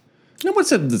 No one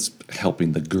said this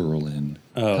helping the girl in.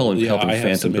 Oh, yeah, helping I have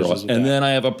Phantom some Girl. issues with And that. then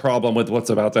I have a problem with what's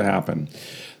about to happen.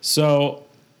 So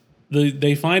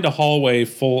they find a hallway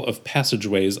full of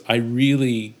passageways. I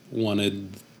really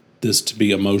wanted this to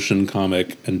be a motion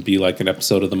comic and be like an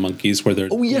episode of the Monkees where they're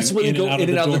Oh, yes, when they go in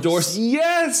and out the doors.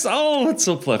 Yes! Oh, that's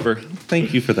so clever.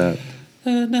 Thank you for that.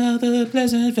 Another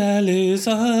Pleasant Valley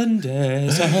Sunday.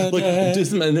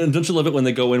 Don't you love it when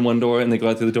they go in one door and they go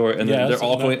out through the door and then Yes, they're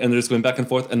all going and they're just going back and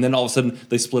forth and then all of a sudden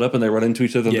they split up and they run into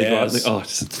each other and they go out and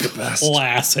Yes. it's the best.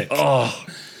 Classic. Oh,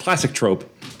 classic trope.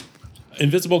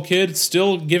 Invisible Kid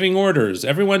still giving orders.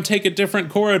 Everyone take a different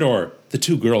corridor. The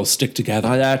two girls stick together.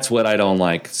 That's what I don't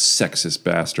like. Sexist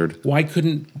bastard. Why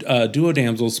couldn't Duo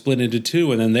Damsels split into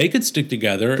two and then they could stick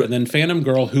together and then Phantom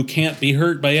Girl, who can't be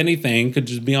hurt by anything, could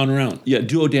just be on her own? Yeah,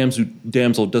 Duo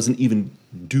Damsel doesn't even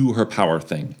do her power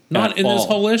thing. Not at in this all.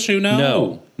 whole issue,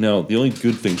 no. No. The only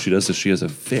good thing she does is she has a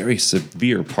very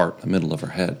severe part in the middle of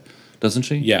her head. Doesn't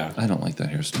she? Yeah. I don't like that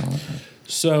hairstyle on her.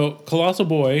 So Colossal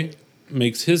Boy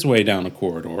makes his way down a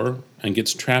corridor and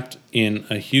gets trapped in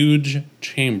a huge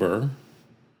chamber.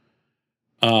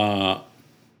 A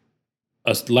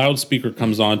loudspeaker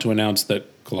comes on to announce that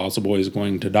Colossal Boy is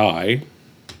going to die.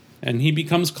 and he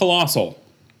becomes colossal.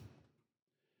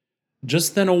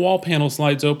 Just then a wall panel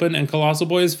slides open and Colossal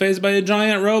Boy is faced by a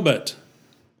giant robot.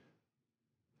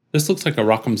 This looks like a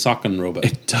Rock'em Sock'em robot.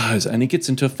 It does, and he gets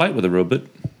into a fight with a robot.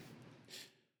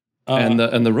 And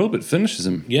the robot finishes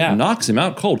him, knocks him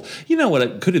out cold. You know what I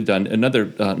could have done?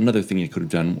 Another thing he could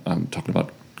have done, talking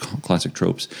about classic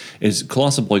tropes, is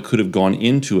Colossal Boy could have gone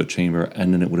into a chamber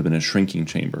and then it would have been a shrinking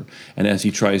chamber. And as he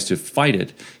tries to fight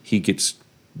it, he gets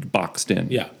boxed in.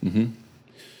 Yeah.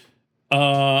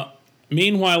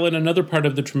 Meanwhile, in another part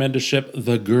of the tremendous ship,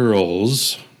 the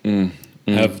girls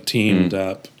have teamed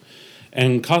up.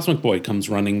 And Cosmic Boy comes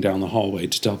running down the hallway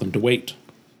to tell them to wait.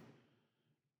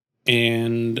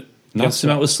 And knocks him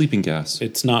out with sleeping gas.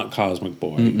 It's not Cosmic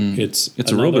Boy. It's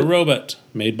a robot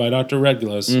made by Dr.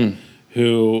 Regulus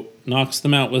who knocks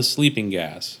them out with sleeping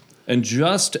gas. And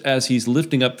just as he's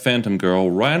lifting up Phantom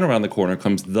Girl, right around the corner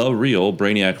comes the real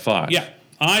Brainiac 5. Yeah,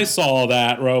 I saw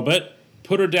that robot.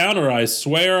 Put her down or I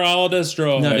swear I'll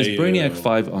destroy you. Now, is Brainiac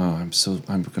 5... Oh,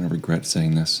 I'm going to regret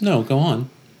saying this. No, go on.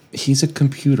 He's a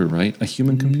computer, right? A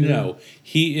human computer? No,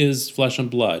 he is flesh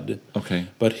and blood. Okay.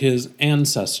 But his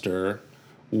ancestor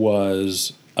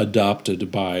was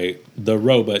adopted by the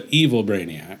robot Evil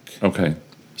Brainiac. Okay.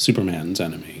 Superman's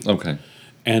enemy. Okay.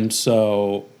 And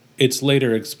so it's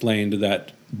later explained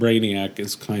that Brainiac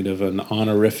is kind of an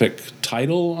honorific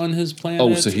title on his planet.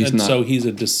 Oh, so he's not... So he's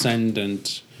a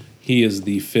descendant. He is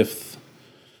the fifth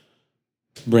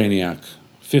Brainiac,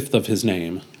 fifth of his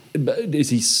name.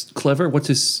 Is he clever? What's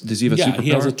his... Does he have a superpower? Yeah, he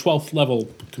has a 12th level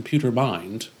computer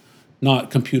mind. Not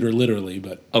computer literally,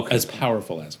 but as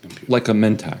powerful as a computer. Like a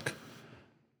Mentak.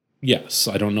 Yes,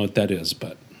 I don't know what that is,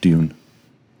 but... Dune.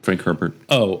 Frank Herbert.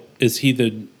 Oh, is he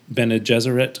the Bene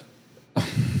Gesserit?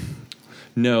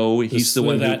 No, he's the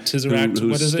one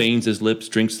who stains his lips,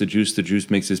 drinks the juice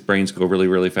makes his brains go really,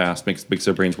 really fast, makes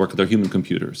their brains work. They're human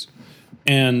computers.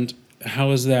 And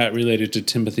how is that related to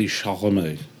Timothy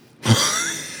Chalamet?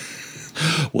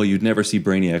 Well, you'd never see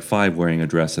Brainiac 5 wearing a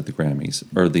dress at the Grammys,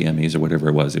 or the Emmys, or whatever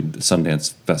it was,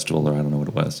 Sundance Festival, or I don't know what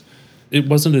it was. It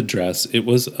wasn't a dress, it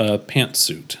was a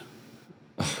pantsuit.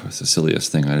 Oh, it was the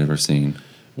silliest thing I'd ever seen.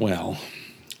 Well,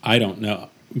 I don't know.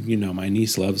 You know, my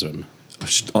niece loves him.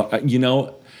 You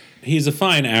know... He's a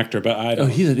fine actor, but I don't... Oh,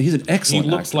 he's an excellent actor.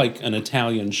 He looks like an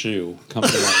Italian shoe. Coming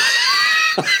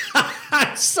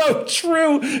So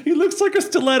true! He looks like a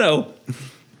stiletto.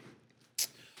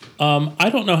 I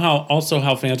don't know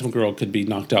how Phantom Girl could be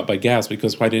knocked out by gas,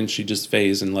 because why didn't she just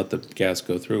phase and let the gas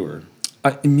go through her?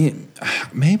 I mean,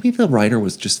 maybe the writer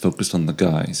was just focused on the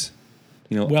guys.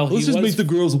 You know, well, let's just make the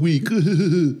girls weak.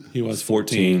 He was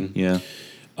 14. Yeah.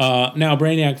 Now,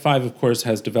 Brainiac 5, of course,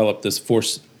 has developed this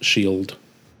force shield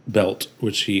belt,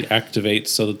 which he activates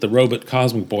so that the robot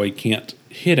Cosmic Boy can't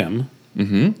hit him.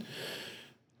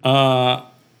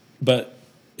 But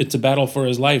it's a battle for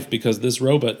his life because this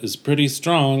robot is pretty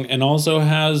strong and also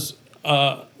has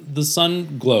the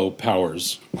sun glow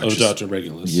powers of Dr.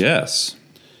 Regulus. Yes.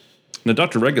 Now,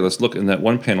 Dr. Regulus, look, in that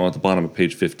one panel at the bottom of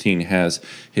page 15, has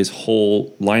his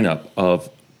whole lineup of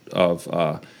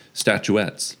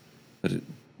statuettes. Do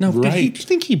you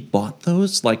think he bought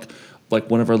those like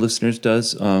one of our listeners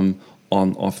does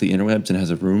off the interwebs and has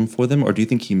a room for them, or do you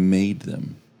think he made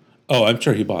them? Oh, I'm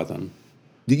sure he bought them.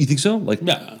 Do you think so?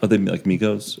 Yeah. Are they like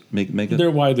Migos? Mega? They're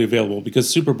widely available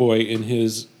because Superboy in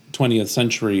his 20th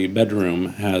century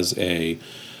bedroom has a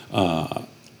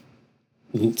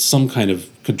some kind of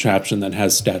contraption that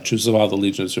has statues of all the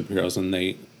Legion of Superheroes, and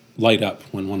they light up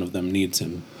when one of them needs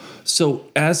him. So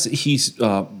as he's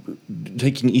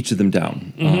taking each of them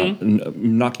down,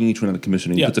 knocking each one out of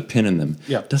commission, and he puts a pin in them,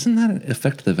 doesn't that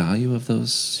affect the value of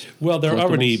those? Well, they're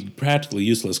already practically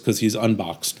useless because he's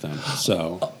unboxed them.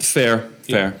 So Fair.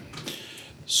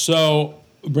 So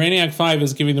Brainiac 5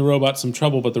 is giving the robot some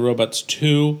trouble, but the robot's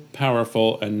too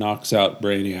powerful and knocks out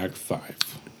Brainiac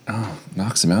 5. Oh,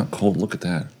 knocks him out cold. Look at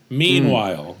that.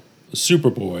 Meanwhile,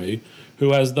 Superboy,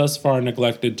 who has thus far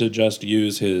neglected to just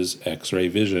use his X-ray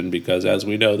vision because, as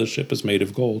we know, the ship is made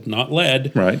of gold, not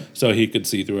lead, right? So he could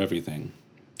see through everything,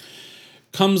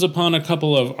 comes upon a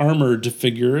couple of armored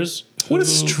figures. What a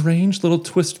strange little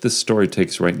twist this story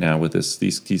takes right now with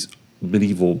these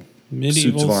medieval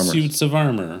suits of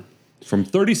armor from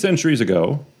 30 centuries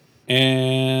ago.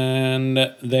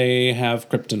 And they have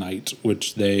kryptonite,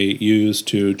 which they use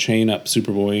to chain up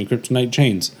Superboy in kryptonite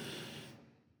chains.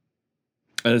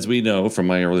 And as we know from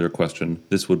my earlier question,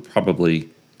 this would probably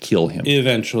kill him.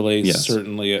 Eventually,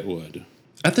 certainly it would.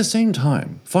 At the same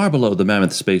time, far below the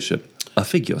mammoth spaceship, a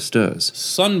figure stirs.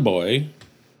 Sunboy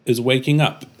is waking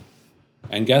up.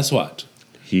 And guess what?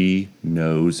 He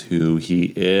knows who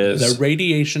he is. The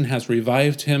radiation has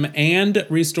revived him and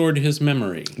restored his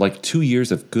memory. Like 2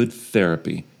 years of good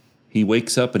therapy. He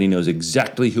wakes up and he knows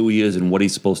exactly who he is and what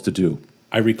he's supposed to do.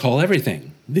 I recall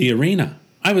everything. The arena.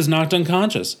 I was knocked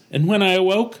unconscious, and when I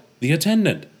awoke, the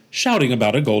attendant, shouting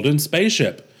about a golden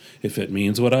spaceship. If it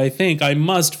means what I think, I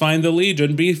must find the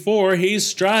Legion before he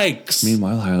strikes.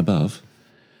 Meanwhile, high above.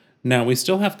 Now, we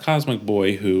still have Cosmic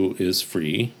Boy, who is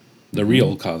free, the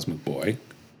real Cosmic Boy,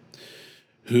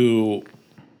 who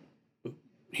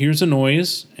hears a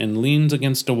noise and leans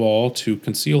against a wall to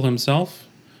conceal himself,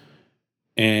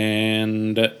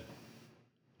 and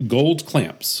gold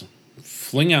clamps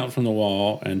fling out from the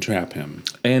wall and trap him.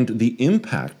 And the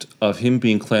impact of him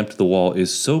being clamped to the wall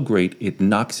is so great, it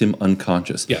knocks him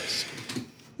unconscious. Yes.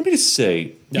 Let me just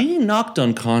say, being knocked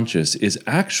unconscious is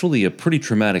actually a pretty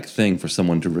traumatic thing for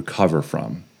someone to recover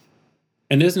from.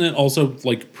 And isn't it also,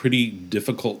 like, pretty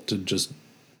difficult to just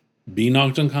be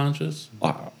knocked unconscious?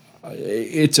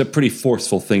 It's a pretty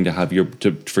forceful thing to have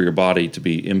for your body to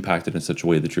be impacted in such a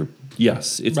way that you're.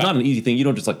 Yes, it's Right. not an easy thing. You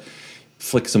don't just like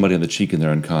flick somebody on the cheek and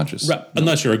they're unconscious. Right.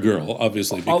 Unless you're a girl,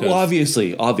 obviously. Because Well,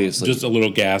 obviously, just a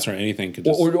little gas or anything could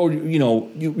just... or you know,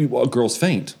 girls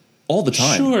faint all the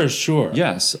time. Sure.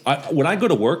 Yes, when I go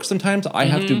to work, sometimes I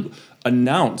have to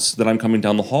announce that I'm coming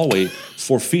down the hallway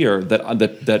for fear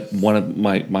that one of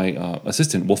my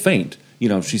assistant will faint. You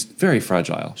know, she's very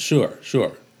fragile. Sure.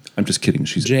 I'm just kidding.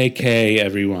 She's JK,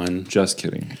 everyone. just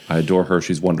kidding. I adore her.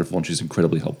 She's wonderful and she's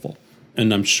incredibly helpful.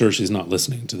 And I'm sure she's not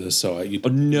listening to this, so you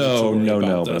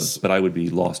No. this. But I would be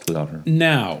lost without her.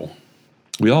 Now,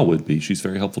 We all would be. She's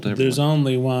very helpful to everyone. there's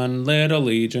only one little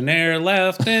Legionnaire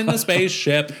left in the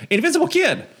spaceship. Invisible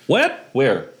Kid. What?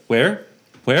 Where? Here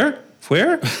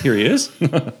he is.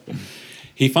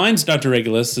 He finds Dr.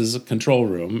 Regulus's control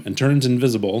room and turns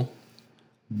invisible.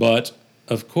 But,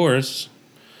 of course,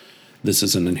 this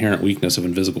is an inherent weakness of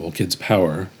Invisible Kid's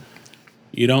power.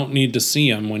 You don't need to see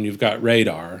him when you've got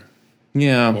radar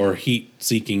Yeah. or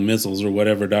heat-seeking missiles or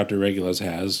whatever Dr. Regulus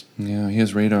has. Yeah, he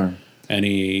has radar. And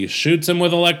he shoots him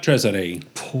with electricity.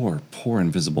 Poor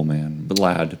invisible man. But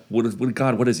lad. What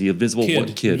is he? Invisible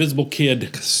what kid? Invisible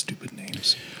Kid. Stupid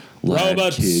names. Lad,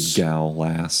 Robots. kid, gal,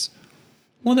 lass.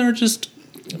 Well, they're just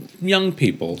young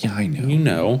people. Yeah, I know. You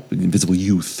know. Invisible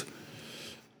youth.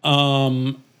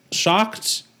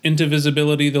 Shocked into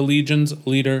visibility, the Legion's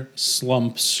leader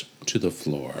slumps to the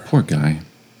floor. Poor guy.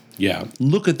 Yeah.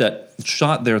 Look at that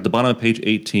shot there at the bottom of page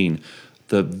 18.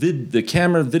 The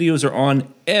camera videos are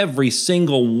on every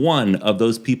single one of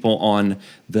those people on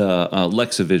the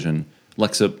Lexavision.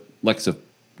 Lexiphone?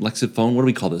 What do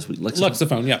we call this?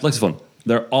 Lexaphone, yeah. Lexiphone.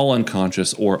 They're all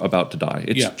unconscious or about to die.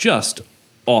 It's just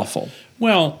awful.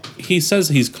 Well, he says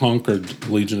he's conquered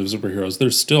Legion of Superheroes.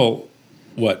 There's still,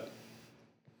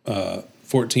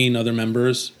 14 other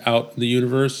members out in the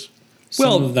universe?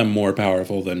 Some of them more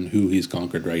powerful than who he's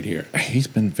conquered right here. He's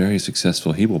been very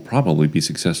successful. He will probably be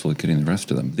successful at getting the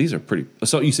rest of them. These are pretty...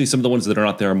 So you see some of the ones that are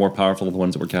not there are more powerful than the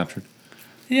ones that were captured?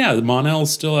 Yeah, the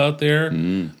Mon-El's still out there.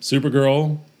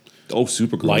 Supergirl. Oh,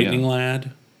 Supergirl, Lightning yeah.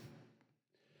 Lad.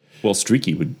 Well,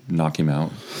 Streaky would knock him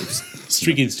out.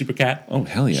 Streaky the Super Cat. Oh,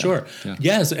 hell yeah. Sure. Yeah.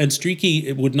 Yes, and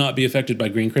Streaky would not be affected by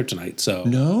green kryptonite, so...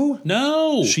 No?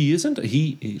 No! She isn't?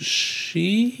 They,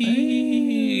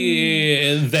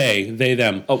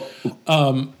 them. Oh,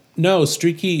 No,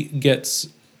 Streaky gets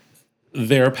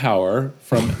their power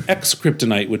from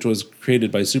X-Kryptonite, which was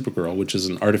created by Supergirl, which is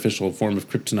an artificial form of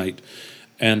kryptonite.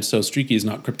 And so Streaky is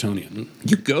not Kryptonian.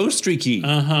 you go, Streaky.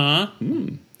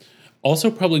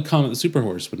 Also, probably Comet the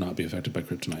Superhorse would not be affected by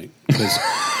kryptonite. Because,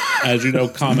 as you know,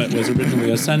 Comet was originally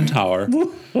a centaur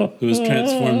who was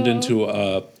transformed into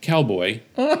a cowboy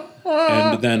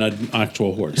and then an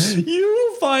actual horse.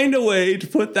 You find a way to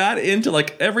put that into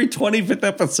like every 25th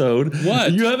episode.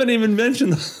 What? You haven't even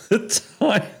mentioned the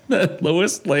time that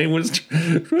Lois Lane was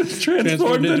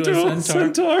transformed into a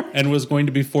centaur. And was going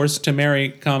to be forced to marry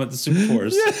Comet the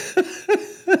Superhorse.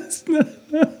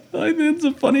 I think it's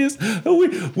the funniest.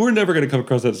 We're never going to come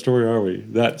across that story, are we?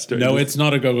 That story. No, it's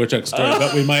not a Go-Go Check story,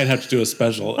 but we might have to do a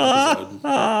special episode.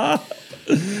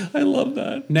 I love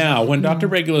that. Now, when Dr.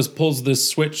 Regulus pulls this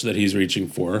switch that he's reaching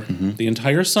for, the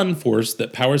entire sun force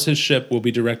that powers his ship will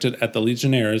be directed at the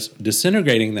Legionnaires,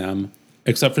 disintegrating them,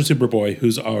 except for Superboy,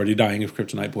 who's already dying of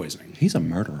kryptonite poisoning. He's a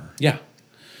murderer. Yeah.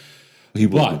 He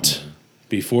will. But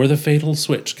before the fatal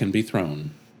switch can be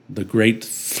thrown, the great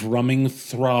thrumming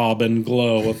throb and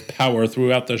glow of power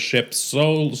throughout the ship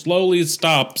so slowly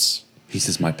stops. He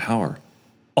says, my power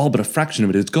all but a fraction of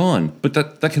it is gone. But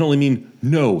that can only mean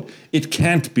no, it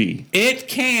can't be. It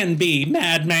can be,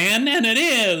 madman, and it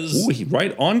is. Ooh,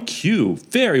 right on cue.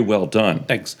 Very well done.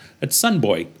 Thanks. It's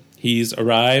Sunboy. He's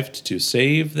arrived to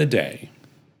save the day.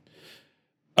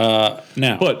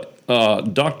 Now. But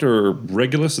Dr.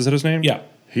 Regulus, is that his name? Yeah.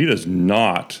 He does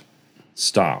not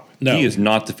stop. No. He is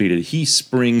not defeated. He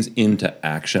springs into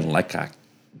action like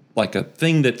a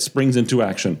thing that springs into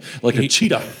action, like a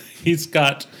cheetah. He's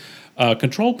got a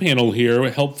control panel here,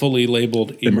 helpfully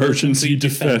labeled Emergency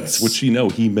Defense. which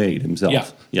he made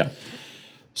himself. Yeah.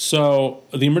 So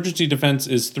the emergency defense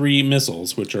is 3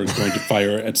 missiles, which are going to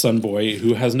fire at Sunboy,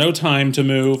 who has no time to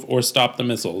move or stop the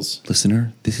missiles.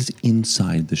 Listener, this is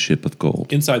inside the ship of gold.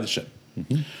 Inside the ship.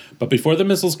 Mm-hmm. But before the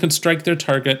missiles can strike their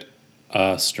target,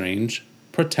 a strange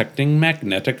protecting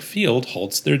magnetic field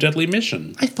halts their deadly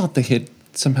mission. I thought they had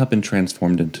somehow been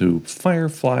transformed into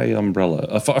Firefly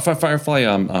umbrella. Firefly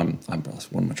umbrellas.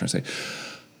 What am I trying to say?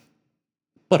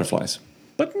 Butterflies.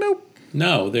 But nope.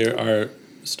 No, they are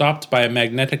stopped by a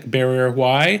magnetic barrier.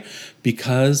 Why?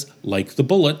 Because, like the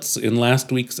bullets in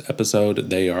last week's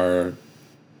episode, they are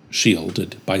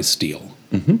shielded by steel.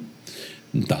 Mm-hmm.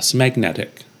 Thus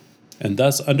magnetic. And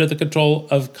thus under the control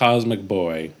of Cosmic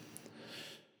Boy.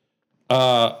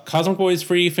 Cosmic Boy is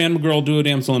free. Phantom Girl, Duo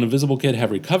Damsel, and Invisible Kid have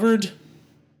recovered.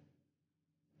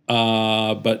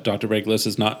 But Dr. Regulus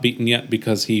is not beaten yet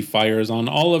because he fires on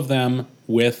all of them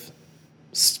with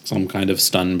some kind of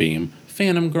stun beam.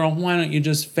 Phantom Girl, why don't you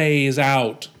just phase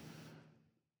out?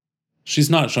 She's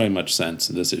not showing much sense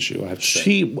in this issue, I have to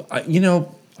say.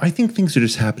 I think things are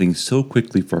just happening so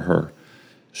quickly for her.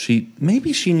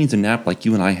 Maybe she needs a nap like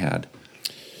you and I had.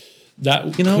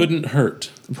 That couldn't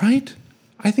hurt. Right?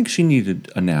 I think she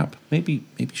needed a nap. Maybe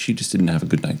she just didn't have a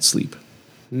good night's sleep.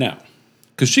 No.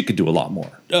 Because she could do a lot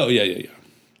more. Oh, yeah.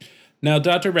 Now,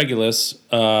 Dr. Regulus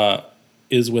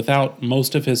is without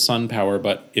most of his sun power,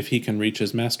 but if he can reach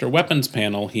his master weapons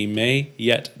panel, he may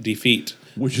yet defeat.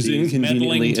 Which is these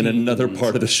inconveniently in meddling another teams.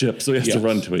 part of the ship, so he has to Yes.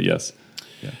 run to it, yes.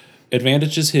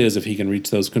 Advantage is his if he can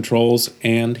reach those controls,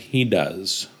 and he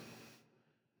does.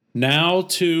 Now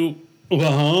to...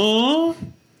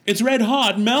 It's red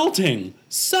hot, melting.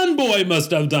 Sunboy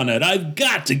must have done it. I've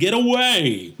got to get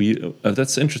away.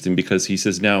 That's interesting because he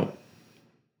says now...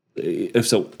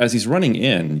 So as he's running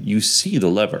in, you see the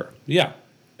lever. Yeah.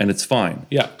 And it's fine.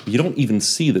 Yeah. You don't even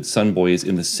see that Sunboy is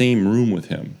in the same room with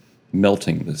him,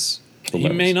 melting the He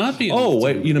levers. may not be. Oh,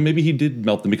 wait, maybe he did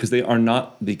melt them because they are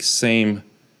not the same...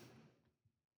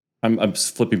 I'm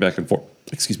flipping back and forth.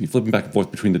 Flipping back and forth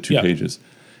between the two pages.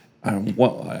 I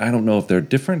don't know if they're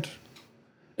different.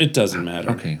 It doesn't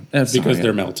matter. Okay. Because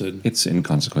they're melted. It's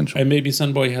inconsequential. And maybe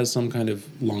Sunboy has some kind of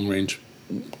long-range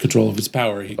control of his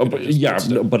power. He could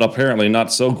But apparently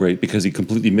not so great because he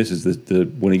completely misses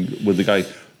when the guy,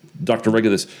 Dr.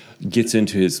 Regulus, gets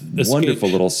into his wonderful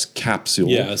little capsule.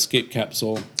 Yeah, escape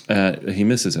capsule. He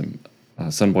misses him.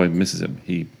 Sunboy misses him.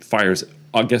 He fires.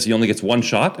 I guess he only gets one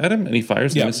shot at him, and he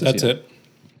fires and misses. That's it.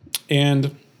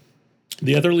 And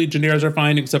the other Legionnaires are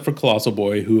fine except for Colossal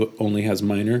Boy, who only has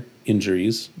minor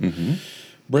injuries. Mm-hmm.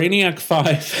 Brainiac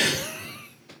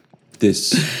 5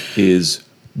 This is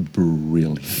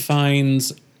brilliant.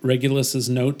 finds Regulus's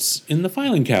notes in the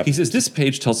filing cabinet. He says, this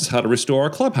page tells us how to restore our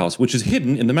clubhouse, which is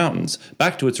hidden in the mountains,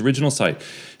 back to its original site.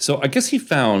 So I guess he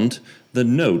found the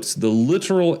notes, the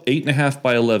literal 8.5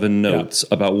 by 11 notes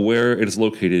about where it is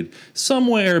located,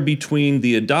 somewhere between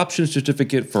the adoption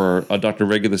certificate for Dr.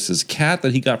 Regulus's cat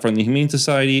that he got from the Humane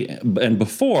Society and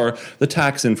before the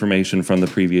tax information from the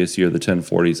previous year, the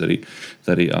 1040s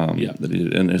that he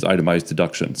did, and his itemized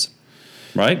deductions.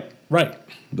 Right? Right.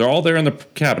 They're all there in the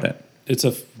cabinet. It's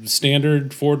a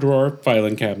standard 4-drawer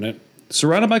filing cabinet.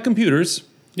 Surrounded by computers,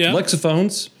 Yeah.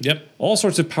 lexophones, Yep. all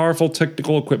sorts of powerful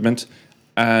technical equipment,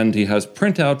 and he has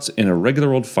printouts in a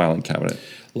regular old filing cabinet.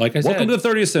 Like I Welcome said, to the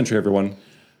 30th century, everyone.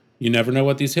 you never know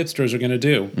what these hipsters are going to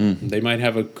do. They might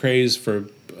have a craze for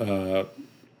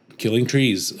killing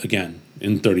trees again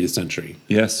in 30th century.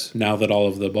 Yes. Now that all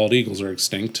of the bald eagles are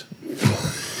extinct,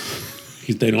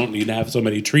 they don't need to have so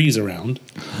many trees around.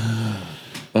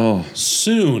 Oh.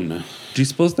 Soon. Do you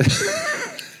suppose they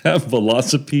have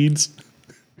velocipedes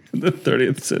in the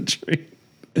 30th century?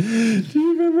 Do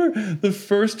you remember the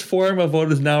first form of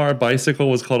what is now our bicycle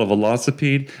was called a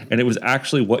velocipede? And it was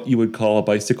actually what you would call a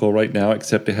bicycle right now,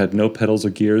 except it had no pedals or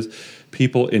gears.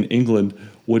 People in England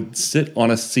would sit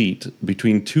on a seat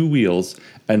between two wheels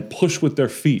and push with their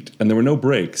feet, and there were no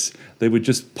brakes. They would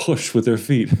just push with their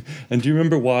feet. And do you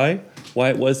remember why?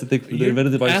 Why it was that they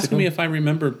invented the bicycle? Ask me if I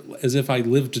remember as if I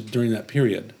lived during that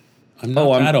period. I'm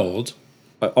not that old.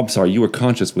 I'm sorry, you were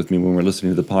conscious with me when we were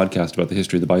listening to the podcast about the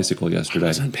history of the bicycle yesterday. I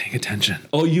wasn't paying attention.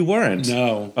 Oh, you weren't?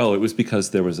 No. Oh, it was because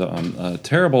there was a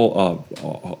terrible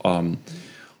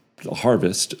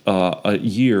harvest, a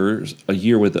year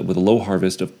with a low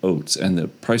harvest of oats, and the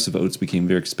price of oats became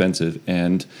very expensive,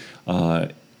 and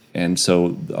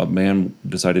so a man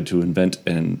decided to invent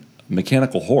an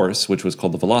mechanical horse, which was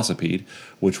called the velocipede,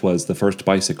 which was the first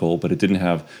bicycle, but it didn't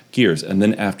have gears. And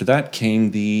then after that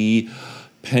came the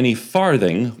penny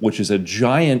farthing, which is a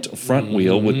giant front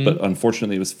wheel, but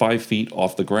unfortunately it was 5 feet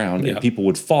off the ground, and people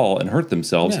would fall and hurt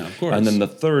themselves. Yeah, of course. And then the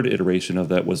third iteration of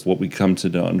that was what we come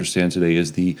to understand today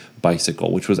is the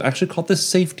bicycle, which was actually called the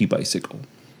safety bicycle.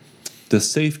 The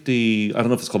safety, I don't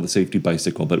know if it's called the safety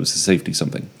bicycle, but it was the safety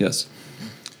something, yes.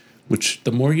 Which,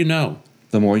 The more you know.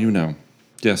 the more you know.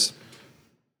 Yes.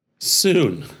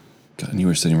 Soon. God, and you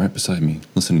were sitting right beside me,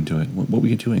 listening to it. What were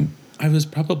you doing? I was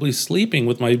probably sleeping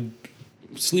with my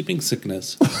sleeping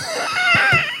sickness.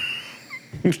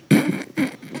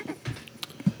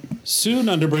 Soon,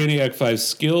 under Brainiac 5's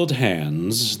skilled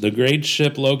hands, the great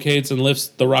ship locates and lifts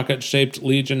the rocket-shaped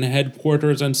Legion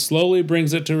headquarters and slowly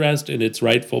brings it to rest in its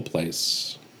rightful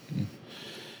place.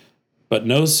 But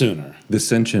no sooner The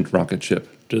sentient rocket ship.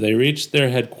 do they reach their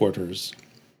headquarters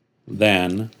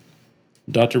than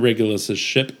Dr. Regulus's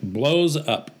ship blows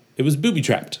up. It was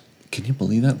booby-trapped. Can you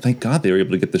believe that? Thank God they were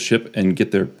able to get the ship and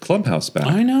get their clubhouse back.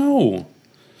 I know.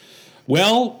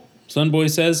 Well, Sunboy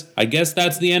says, I guess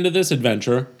that's the end of this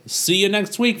adventure. See you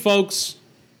next week, folks.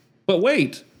 But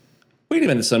wait a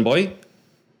minute, Sunboy.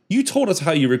 You told us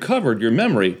how you recovered your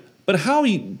memory, but how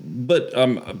you? But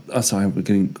sorry, I'm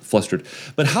getting flustered.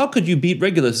 But how could you beat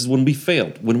Regulus when we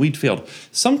failed? When we'd failed,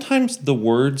 sometimes the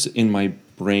words in my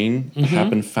brain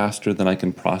happen faster than I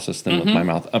can process them with my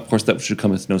mouth. Of course, that should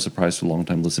come as no surprise to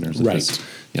longtime listeners. of this. Right.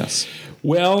 Yes.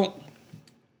 Well,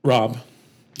 Rob,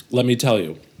 let me tell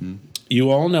you. You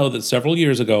all know that several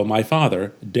years ago, my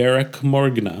father, Derek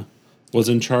Morgna, was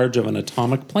in charge of an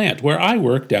atomic plant where I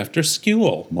worked after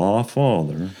school. My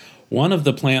father. One of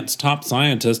the plant's top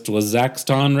scientists was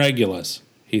Zaxton Regulus.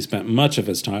 He spent much of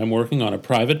his time working on a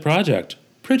private project,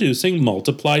 producing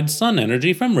multiplied sun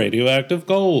energy from radioactive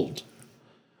gold.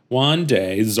 One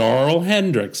day, Zarl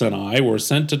Hendricks and I were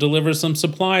sent to deliver some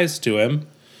supplies to him,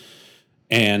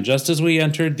 and just as we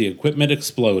entered, the equipment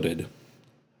exploded.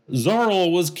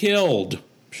 Zarl was killed,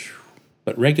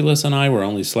 but Regulus and I were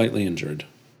only slightly injured.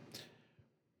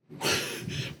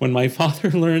 When my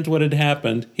father learned what had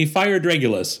happened, he fired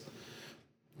Regulus.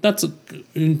 That's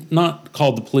not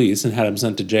called the police and had him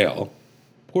sent to jail.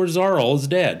 Poor Zarl is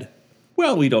dead.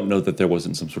 Well, we don't know that there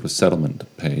wasn't some sort of settlement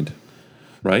paid,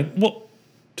 right? Well,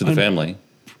 To the family.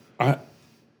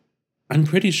 I'm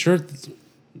pretty sure.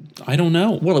 I don't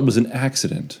know. Well, it was an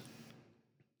accident.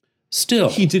 Still.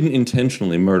 He didn't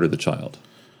intentionally murder the child.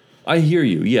 I hear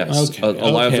you. Yes, Okay, a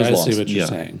life was I lost. see what you're Yeah.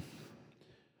 saying.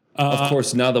 Of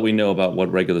course, now that we know about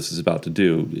what Regulus is about to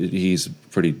do, he's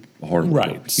pretty horrible. Right.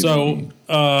 human So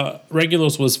being.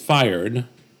 Regulus was fired.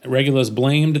 Regulus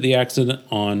blamed the accident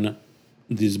on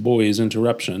these boys'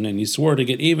 interruption, and he swore to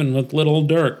get even with little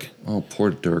Dirk. Oh, poor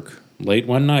Dirk. Late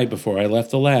one night before I left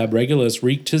the lab, Regulus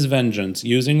wreaked his vengeance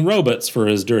using robots for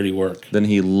his dirty work. Then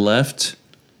he left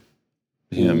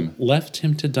him. Left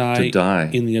him to die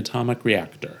in the atomic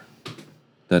reactor.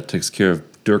 That takes care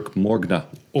of Dirk Morgna.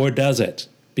 Or does it?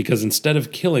 Because instead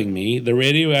of killing me, the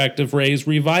radioactive rays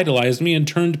revitalized me and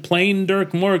turned plain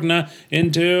Dirk Morgna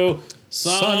into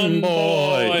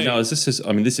Sunboy. Now, is this his?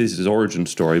 I mean, this is his origin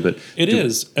story, but It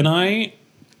is, and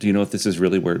do you know if this is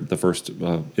really where the first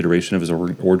iteration of his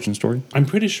origin story? I'm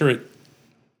pretty sure it.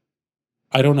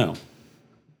 I don't know.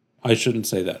 I shouldn't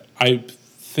say that. I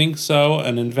think so,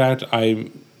 and in fact,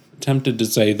 I'm tempted to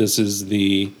say this is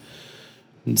the.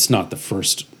 It's not the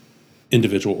first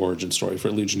individual origin story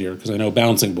for Legionnaire, because I know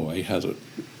Bouncing Boy has an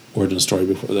origin story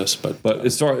before this, but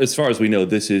As far as we know,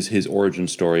 this is his origin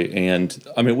story, and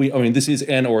I mean, this is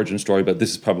an origin story, but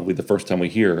this is probably the first time we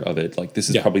hear of it. Like, this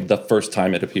is Yeah. probably the first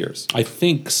time it appears. I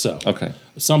think so. Okay.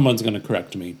 Someone's going to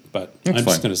correct me, but I'm fine.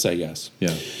 just going to say yes.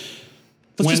 Yeah.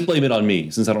 Let's just blame it on me,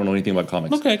 since I don't know anything about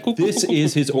comics. Okay, cool. This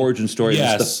is his origin story.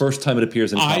 Yes. This is the first time it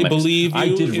appears in I comics. believe I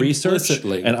you did research,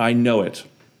 implicitly. and I know it.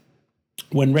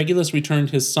 When Regulus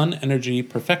returned his sun energy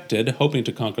perfected, hoping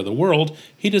to conquer the world,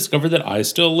 he discovered that I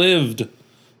still lived.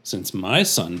 Since my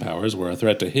sun powers were a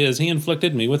threat to his, he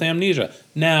inflicted me with amnesia.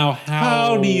 Now,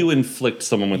 How do you inflict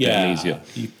someone with amnesia?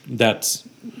 That's...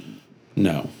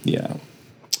 No. Yeah.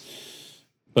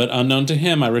 But unknown to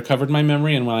him, I recovered my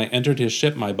memory, and when I entered his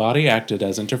ship, my body acted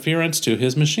as interference to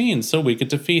his machine so we could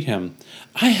defeat him.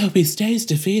 I hope he stays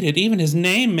defeated. Even his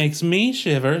name makes me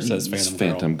shiver, says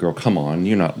Phantom Girl, come on.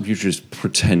 You're just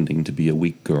pretending to be a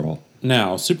weak girl.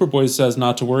 Now, Superboy says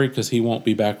not to worry because he won't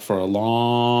be back for a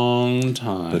long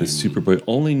time. But if Superboy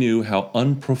only knew how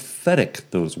unprophetic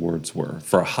those words were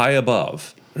for High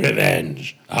Above.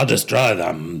 Revenge. I'll destroy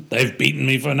them. They've beaten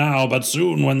me for now, but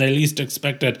soon, when they least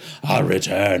expect it, I'll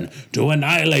return to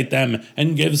annihilate them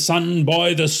and give Sun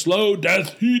Boy the slow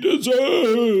death he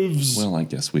deserves. Well, I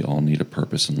guess we all need a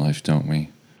purpose in life, don't we?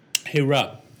 Hey,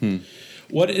 Rob.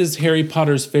 What is Harry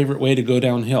Potter's favorite way to go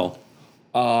downhill?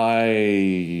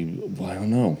 I don't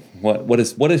know. What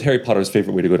is Harry Potter's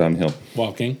favorite way to go downhill?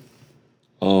 Walking.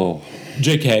 Oh.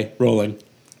 JK. Rolling.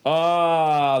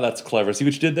 That's clever. See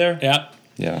what you did there? Yeah.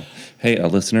 Yeah. Hey, a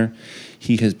listener,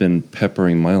 he has been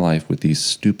peppering my life with these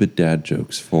stupid dad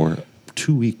jokes for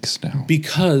 2 weeks now.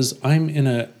 Because I'm in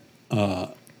a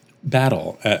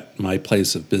battle at my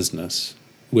place of business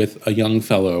with a young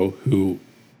fellow who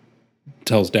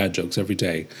tells dad jokes every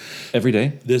day. Every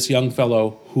day? This young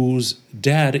fellow whose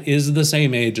dad is the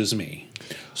same age as me.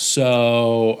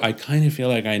 So I kind of feel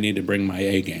like I need to bring my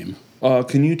A game.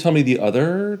 Can you tell me the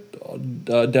other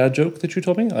dad joke that you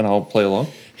told me, and I'll play along?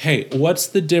 Hey, what's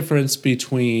the difference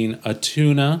between a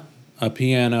tuna, a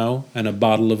piano, and a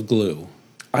bottle of glue?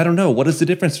 I don't know. What is the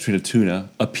difference between a tuna,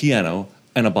 a piano,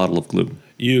 and a bottle of glue?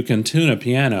 You can tune a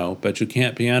piano, but you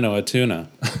can't piano a tuna.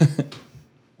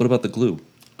 What about the glue?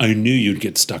 I knew you'd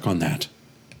get stuck on that.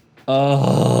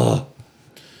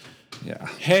 Yeah.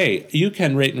 Hey, you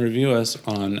can rate and review us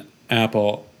on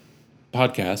Apple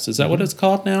Podcasts. Is that what it's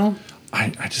called now?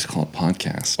 I just call it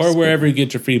podcasts. Or wherever you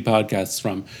get your free podcasts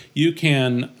from. You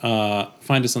can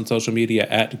find us on social media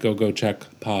at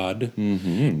GoGoCheckPod.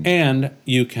 Mm-hmm. And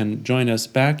you can join us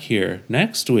back here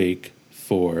next week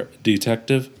for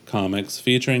Detective Comics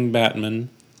featuring Batman,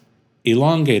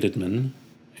 Elongated Man,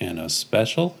 and a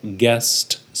special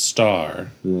guest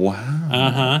star.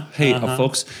 Wow. Hey,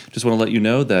 folks, just want to let you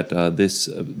know that this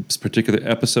particular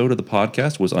episode of the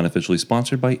podcast was unofficially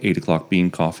sponsored by 8 O'Clock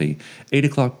Bean Coffee. 8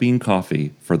 O'Clock Bean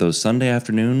Coffee for those Sunday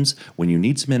afternoons when you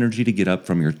need some energy to get up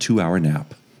from your 2-hour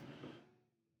nap.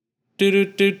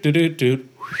 Do.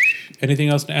 Anything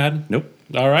else to add? Nope.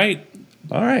 All right.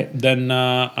 Then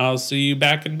I'll see you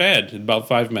back in bed in about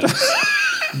 5 minutes.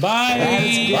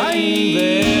 Bye.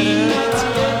 Bye.